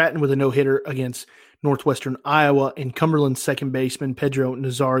Chase Stratton with a no-hitter against Northwestern Iowa, and Cumberland's second baseman Pedro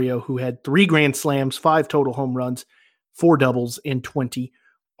Nazario, who had 3 grand slams, 5 total home runs, 4 doubles, and 20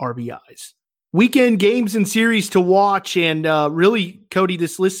 RBIs. Weekend games and series to watch, and really, Cody,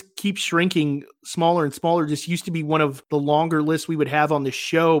 this list keeps shrinking smaller and smaller. This used to be one of the longer lists we would have on the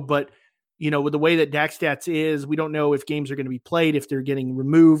show, but with the way that DaxStats is, we don't know if games are going to be played, if they're getting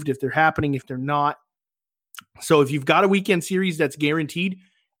removed, if they're happening, if they're not. So if you've got a weekend series that's guaranteed,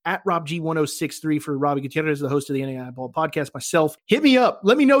 at RobG1063 for Robbie Gutierrez, the host of the NAI Ball podcast, myself, hit me up.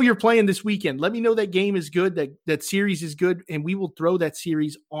 Let me know you're playing this weekend. Let me know that game is good, that series is good, and we will throw that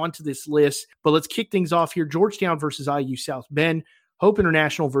series onto this list. But let's kick things off here. Georgetown versus IU South Bend. Hope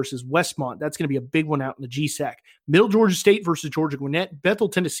International versus Westmont. That's going to be a big one out in the GSAC. Middle Georgia State versus Georgia Gwinnett. Bethel,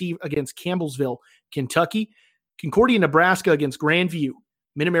 Tennessee against Campbellsville, Kentucky. Concordia, Nebraska against Grandview.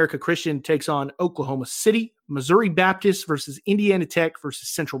 Mid-America Christian takes on Oklahoma City. Missouri Baptist versus Indiana Tech versus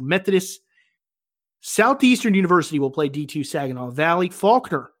Central Methodist. Southeastern University will play D2 Saginaw Valley.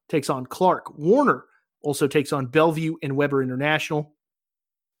 Faulkner takes on Clark. Warner also takes on Bellevue and Weber International.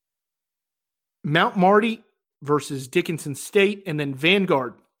 Mount Marty versus Dickinson State. And then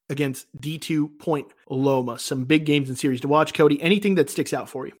Vanguard against D2 Point Loma. Some big games and series to watch. Cody, anything that sticks out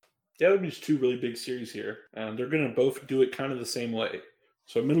for you? Yeah, there's 2 really big series here. They're going to both do it kind of the same way.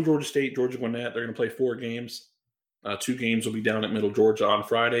 So Middle Georgia State, Georgia Gwinnett, they're going to play 4 games. 2 games will be down at Middle Georgia on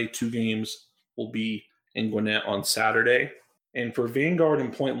Friday. 2 games will be in Gwinnett on Saturday. And for Vanguard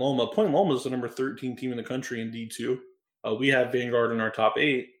and Point Loma is the number 13 team in the country in D2. We have Vanguard in our top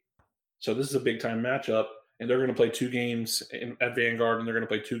 8. So this is a big-time matchup. And they're going to play 2 games at Vanguard, and they're going to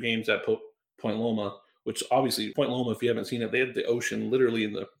play 2 games at Point Loma, which obviously Point Loma, if you haven't seen it, they have the ocean literally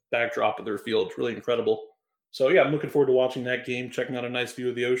in the backdrop of their field. It's really incredible. So, yeah, I'm looking forward to watching that game, checking out a nice view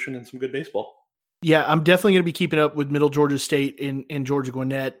of the ocean and some good baseball. Yeah, I'm definitely going to be keeping up with Middle Georgia State and Georgia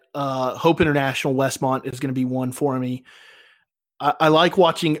Gwinnett. Hope International Westmont is going to be one for me. I like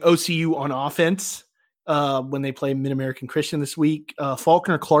watching OCU on offense when they play Mid-American Christian this week.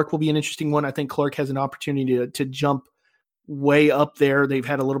 Faulkner Clark will be an interesting one. I think Clark has an opportunity to jump way up there. They've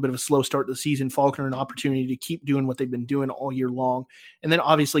had a little bit of a slow start to the season. Faulkner an opportunity to keep doing what they've been doing all year long. And then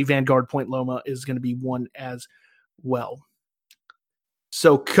obviously Vanguard Point Loma is going to be one as well.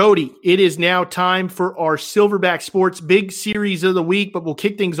 So Cody, it is now time for our Silverback Sports big series of the week, but we'll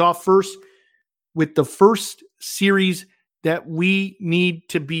kick things off first with the first series that we need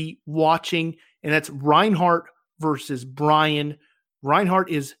to be watching, and that's Reinhardt versus Bryan.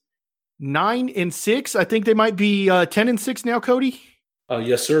 Reinhardt is 9-6. I think they might be 10-6 now, Cody.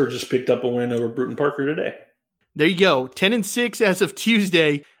 Yes, sir. Just picked up a win over Bruton Parker today. There you go. 10-6 as of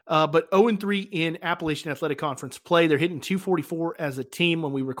Tuesday, but 0-3 in Appalachian Athletic Conference play. They're hitting 244 as a team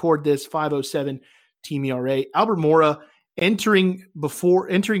when we record this. 5.07 team ERA. Albert Mora entering before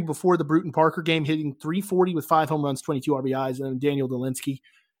the Bruton Parker game, hitting 340 with 5 home runs, 22 RBIs, and then Daniel Dolinsky,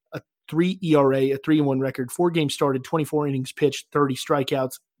 a 3 ERA, a 3-1 record. 4 games started, 24 innings pitched, 30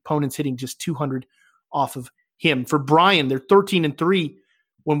 strikeouts. Opponents hitting just 200 off of him. For Bryan, they're 13-3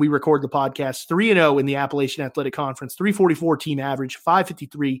 when we record the podcast, 3-0 in the Appalachian Athletic Conference, 344 team average,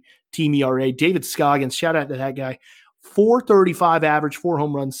 553 team ERA. David Scoggins, shout out to that guy, 435 average, 4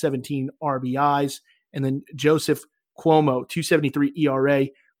 home runs, 17 RBIs. And then Joseph Cuomo, 273 ERA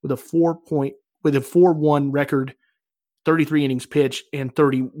with a 4.1 record, 33 innings pitched, and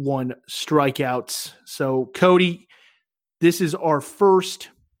 31 strikeouts. So, Cody, this is our first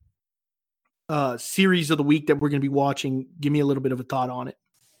series of the week that we're going to be watching. Give me a little bit of a thought on it.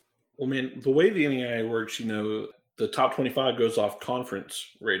 Well, man, the way the NAIA works, the top 25 goes off conference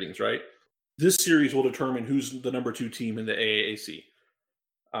ratings, right? this series will determine who's the number 2 team in the AAC.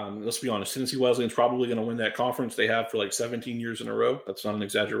 Let's be honest, Tennessee Wesleyan's probably going to win that conference. They have for like 17 years in a row. That's not an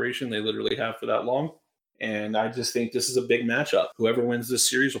exaggeration. They literally have for that long. And I just think this is a big matchup. Whoever wins this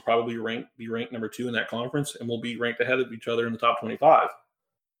series will probably be ranked number 2 in that conference and will be ranked ahead of each other in the top 25.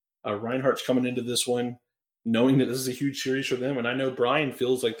 Reinhardt's coming into this one knowing that this is a huge series for them. And I know Bryan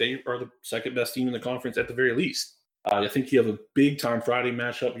feels like they are the second best team in the conference at the very least. I think you have a big-time Friday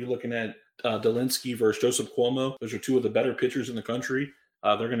matchup. You're looking at Delinsky versus Joseph Cuomo. Those are 2 of the better pitchers in the country.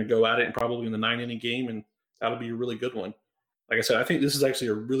 They're going to go at it and probably in the 9-inning game, and that'll be a really good one. Like I said, I think this is actually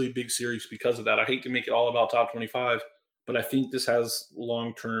a really big series because of that. I hate to make it all about top 25, but I think this has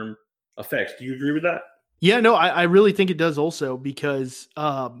long-term effects. Do you agree with that? Yeah, no, I really think it does also because,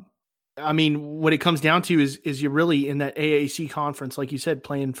 I mean, what it comes down to is you're really in that AAC conference, like you said,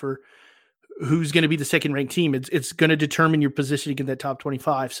 playing for who's going to be the second-ranked team. It's going to determine your positioning in that top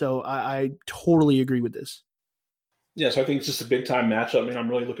 25. So I totally agree with this. Yeah, so I think it's just a big-time matchup. I mean, I'm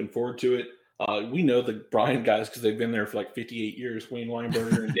really looking forward to it. We know the Bryan guys because they've been there for like 58 years, Wayne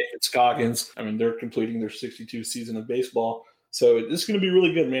Weinberger and David Scoggins. I mean, they're completing their 62 season of baseball. So this is going to be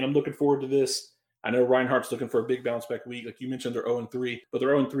really good, man. I'm looking forward to this. I know Reinhardt's looking for a big bounce-back week. Like you mentioned, they're 0-3, but they're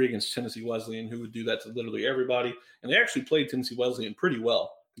 0-3 against Tennessee Wesleyan, who would do that to literally everybody. And they actually played Tennessee Wesleyan pretty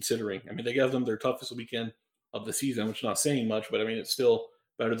well, considering. I mean, they gave them their toughest weekend of the season, which is not saying much, but I mean, it's still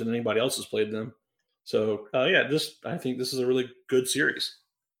better than anybody else has played them. So, I think this is a really good series.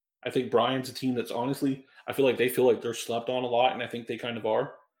 I think Bryan's a team that's honestly, I feel like they feel like they're slept on a lot, and I think they kind of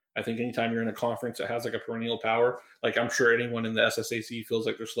are. I think anytime you're in a conference that has like a perennial power, like I'm sure anyone in the SSAC feels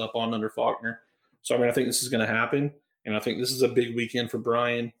like they're slept on under Faulkner. So, I mean, I think this is going to happen, and I think this is a big weekend for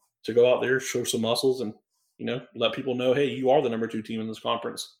Bryan to go out there, show some muscles, and, let people know, hey, you are the number 2 team in this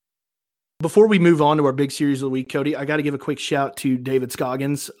conference. Before we move on to our big series of the week, Cody, I got to give a quick shout to David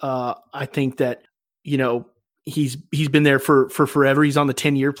Scoggins. I think that, he's been there for forever. He's on the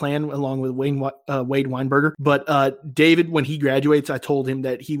 10-year plan along with Wade Weinberger. But David, when he graduates, I told him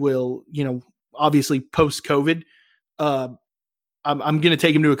that he will, obviously post-COVID, I'm going to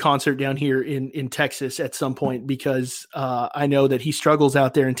take him to a concert down here in Texas at some point because I know that he struggles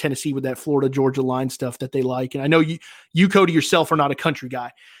out there in Tennessee with that Florida Georgia line stuff that they like. And I know you Cody yourself are not a country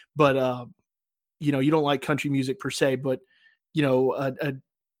guy, but you don't like country music per se, but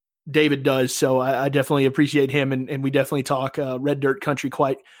David does. So I definitely appreciate him. And we definitely talk red dirt country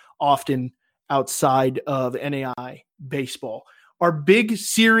quite often outside of NAI baseball. Our big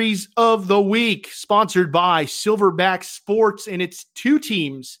series of the week, sponsored by Silverback Sports, and it's 2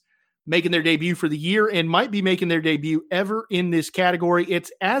 teams making their debut for the year and might be making their debut ever in this category.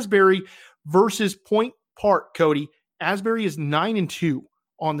 It's Asbury versus Point Park, Cody. Asbury is 9-2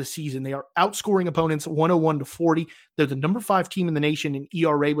 on the season. They are outscoring opponents 101-40. They're the number 5 team in the nation in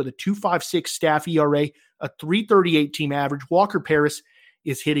ERA with a 2.56 staff ERA, a 3.38 team average. Walker Paris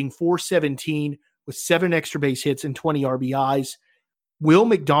is hitting .417 with 7 extra base hits and 20 RBIs. Will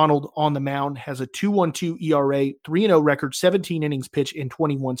McDonald on the mound has a 2.12 ERA, 3-0 record, 17 innings pitched, and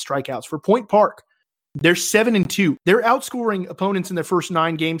 21 strikeouts. For Point Park, they're 7-2. They're outscoring opponents in their first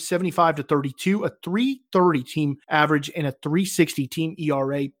 9 games, 75-32, a 3.30 team average, and a 3.60 team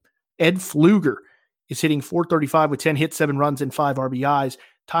ERA. Ed Pfluger is hitting .435 with 10 hits, 7 runs, and 5 RBIs.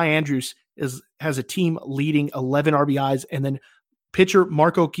 Ty Andrews has a team leading 11 RBIs, and then pitcher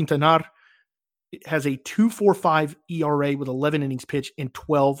Marco Quintanar has a 2.45 ERA with 11 innings pitched and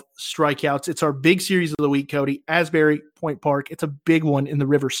 12 strikeouts. It's our big series of the week, Cody. Asbury, Point Park. It's a big one in the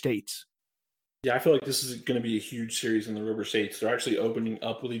River States. Yeah, I feel like this is going to be a huge series in the River States. They're actually opening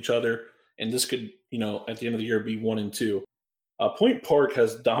up with each other, and this could, at the end of the year, be 1-2. Point Park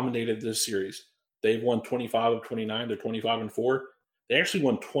has dominated this series. They've won 25 of 29. They're 25-4. They actually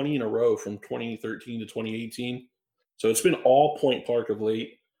won 20 in a row from 2013 to 2018. So it's been all Point Park of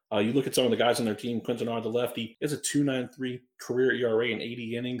late. You look at some of the guys on their team, Quintanar, the lefty, he has a 2.93 career ERA in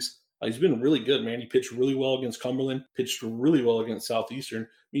 80 innings. He's been really good, man. He pitched really well against Cumberland, pitched really well against Southeastern. I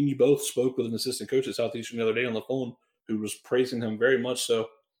mean, you both spoke with an assistant coach at Southeastern the other day on the phone who was praising him very much so.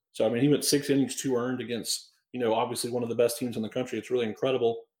 So, I mean, he went 6 innings, 2 earned against, obviously one of the best teams in the country. It's really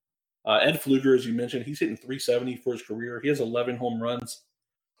incredible. Ed Pfluger, as you mentioned, he's hitting .370 for his career. He has 11 home runs.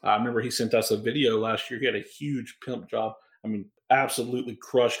 I remember he sent us a video last year. He had a huge pimp job. I mean, absolutely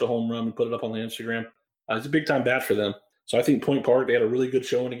crushed a home run and put it up on the Instagram. It's a big-time bat for them. So I think Point Park, they had a really good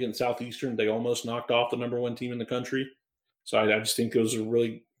showing against Southeastern. They almost knocked off the number 1 team in the country. So I just think it was a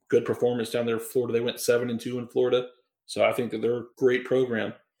really good performance down there in Florida. They went 7-2 in Florida. So I think that they're a great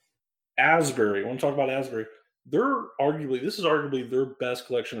program. Asbury, I want to talk about Asbury. This is arguably their best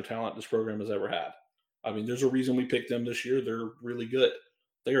collection of talent this program has ever had. I mean, there's a reason we picked them this year. They're really good.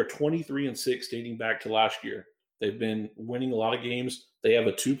 They are 23-6 dating back to last year. They've been winning a lot of games. They have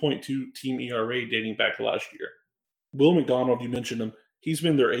a 2.2 team ERA dating back to last year. Will McDonald, you mentioned him. He's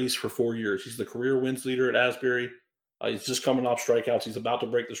been their ace for 4 years. He's the career wins leader at Asbury. He's just coming off strikeouts. He's about to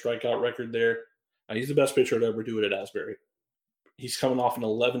break the strikeout record there. He's the best pitcher to ever do it at Asbury. He's coming off an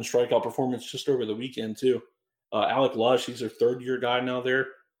 11 strikeout performance just over the weekend, too. Alec Lush, he's their third-year guy now there.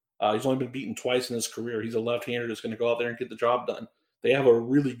 He's only been beaten twice in his career. He's a left-hander that's going to go out there and get the job done. They have a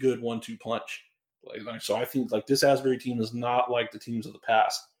really good 1-2 punch. So I think this Asbury team is not like the teams of the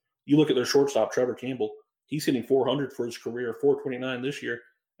past. You look at their shortstop, Trevor Campbell. He's hitting 400 for his career, 429 this year.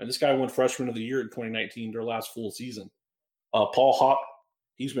 And this guy won Freshman of the Year in 2019, their last full season. Paul Hawk,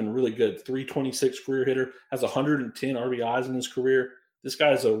 he's been really good. 326 career hitter, has 110 RBIs in his career. This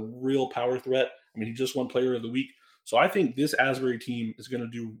guy is a real power threat. I mean, he just won Player of the Week. So I think this Asbury team is going to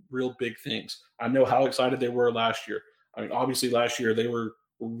do real big things. I know how excited they were last year. I mean, obviously last year they were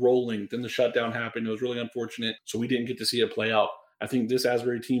rolling. Then the shutdown happened. It was really unfortunate. So we didn't get to see it play out. I think this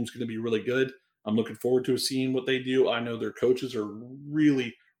Asbury team is going to be really good. I'm looking forward to seeing what they do. I know their coaches are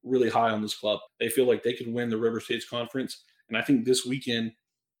really, really high on this club. They feel like they can win the River States Conference. And I think this weekend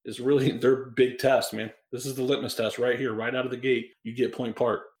is really their big test, man. This is the litmus test right here, right out of the gate. You get Point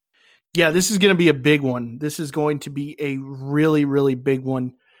Park. Yeah, this is going to be a big one. This is going to be a really, really big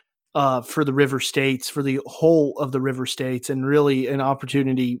one for the River States, for the whole of the River States, and really an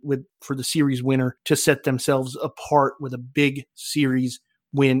opportunity for the series winner to set themselves apart with a big series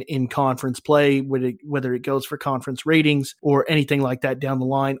win in conference play, whether it goes for conference ratings or anything like that down the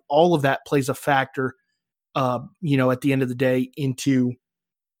line. All of that plays a factor, at the end of the day, into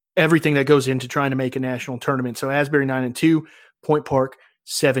everything that goes into trying to make a national tournament. So Asbury 9-2, Point Park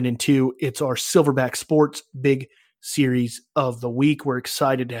 7-2. It's our Silverback Sports big series of the week. We're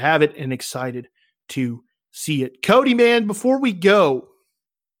excited to have it and excited to see it. Cody, man, before we go,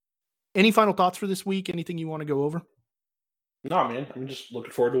 any final thoughts for this week? Anything you want to go over? No, man. I'm just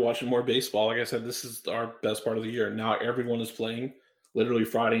looking forward to watching more baseball. Like I said, this is our best part of the year. Now everyone is playing. Literally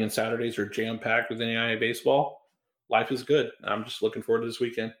Friday and Saturdays are jam-packed with NAIA baseball. Life is good. I'm just looking forward to this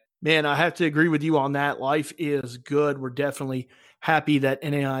weekend. Man, I have to agree with you on that. Life is good. We're definitely happy that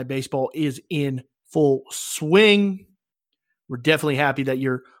NAIA baseball is in full swing. We're definitely happy that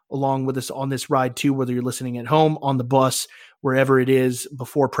you're along with us on this ride too, whether you're listening at home, on the bus, wherever it is,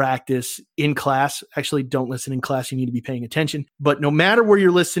 before practice, in class. Actually, don't listen in class. You need to be paying attention. But no matter where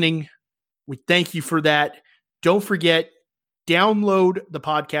you're listening, we thank you for that. Don't forget, download the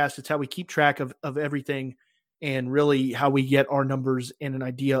podcast. It's how we keep track of everything, and really how we get our numbers and an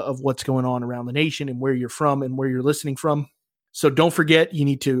idea of what's going on around the nation and where you're from and where you're listening from. So don't forget, you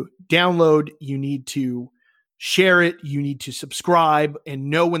need to download, you need to share it, you need to subscribe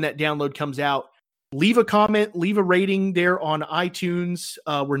and know when that download comes out. Leave a comment, leave a rating there on iTunes.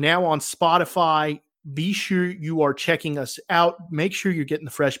 We're now on Spotify. Be sure you are checking us out. Make sure you're getting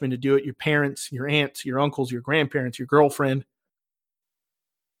the freshmen to do it. Your parents, your aunts, your uncles, your grandparents, your girlfriend.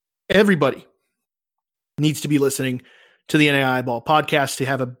 Everybody needs to be listening to the NAIA Ball podcast to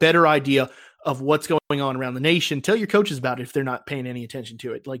have a better idea of what's going on around the nation. Tell your coaches about it if they're not paying any attention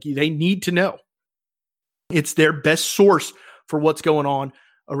to it. They need to know. It's their best source for what's going on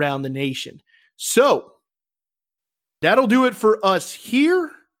around the nation. So that'll do it for us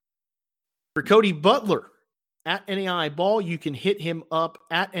here. For Cody Butler at NAIA Ball, you can hit him up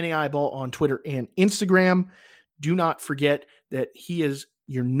at NAIA Ball on Twitter and Instagram. Do not forget that he is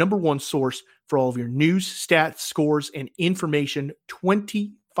your number one source for all of your news, stats, scores, and information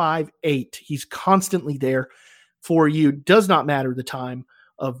 25/8. He's constantly there for you. Does not matter the time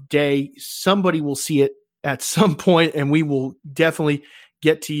of day. Somebody will see it at some point, and we will definitely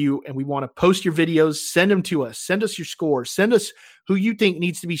get to you. And we want to post your videos. Send them to us. Send us your scores. Send us who you think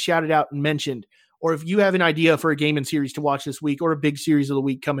needs to be shouted out and mentioned. Or if you have an idea for a game and series to watch this week or a big series of the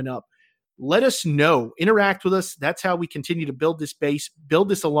week coming up, let us know. Interact with us. That's how we continue to build this base, build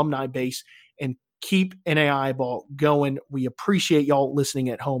this alumni base, and keep NAIA Ball going. We appreciate y'all listening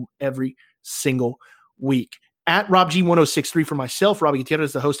at home every single week. At RobG1063 for myself, Robbie Gutierrez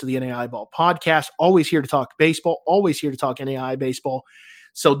is the host of the NAIA Ball podcast. Always here to talk baseball. Always here to talk NAIA baseball.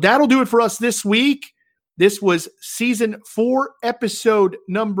 So that'll do it for us this week. This was season 4, episode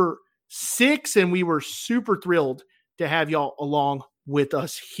number 6, and we were super thrilled to have y'all along with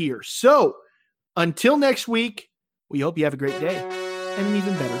us here. So until next week, we hope you have a great day and an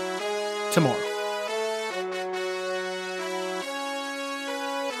even better tomorrow.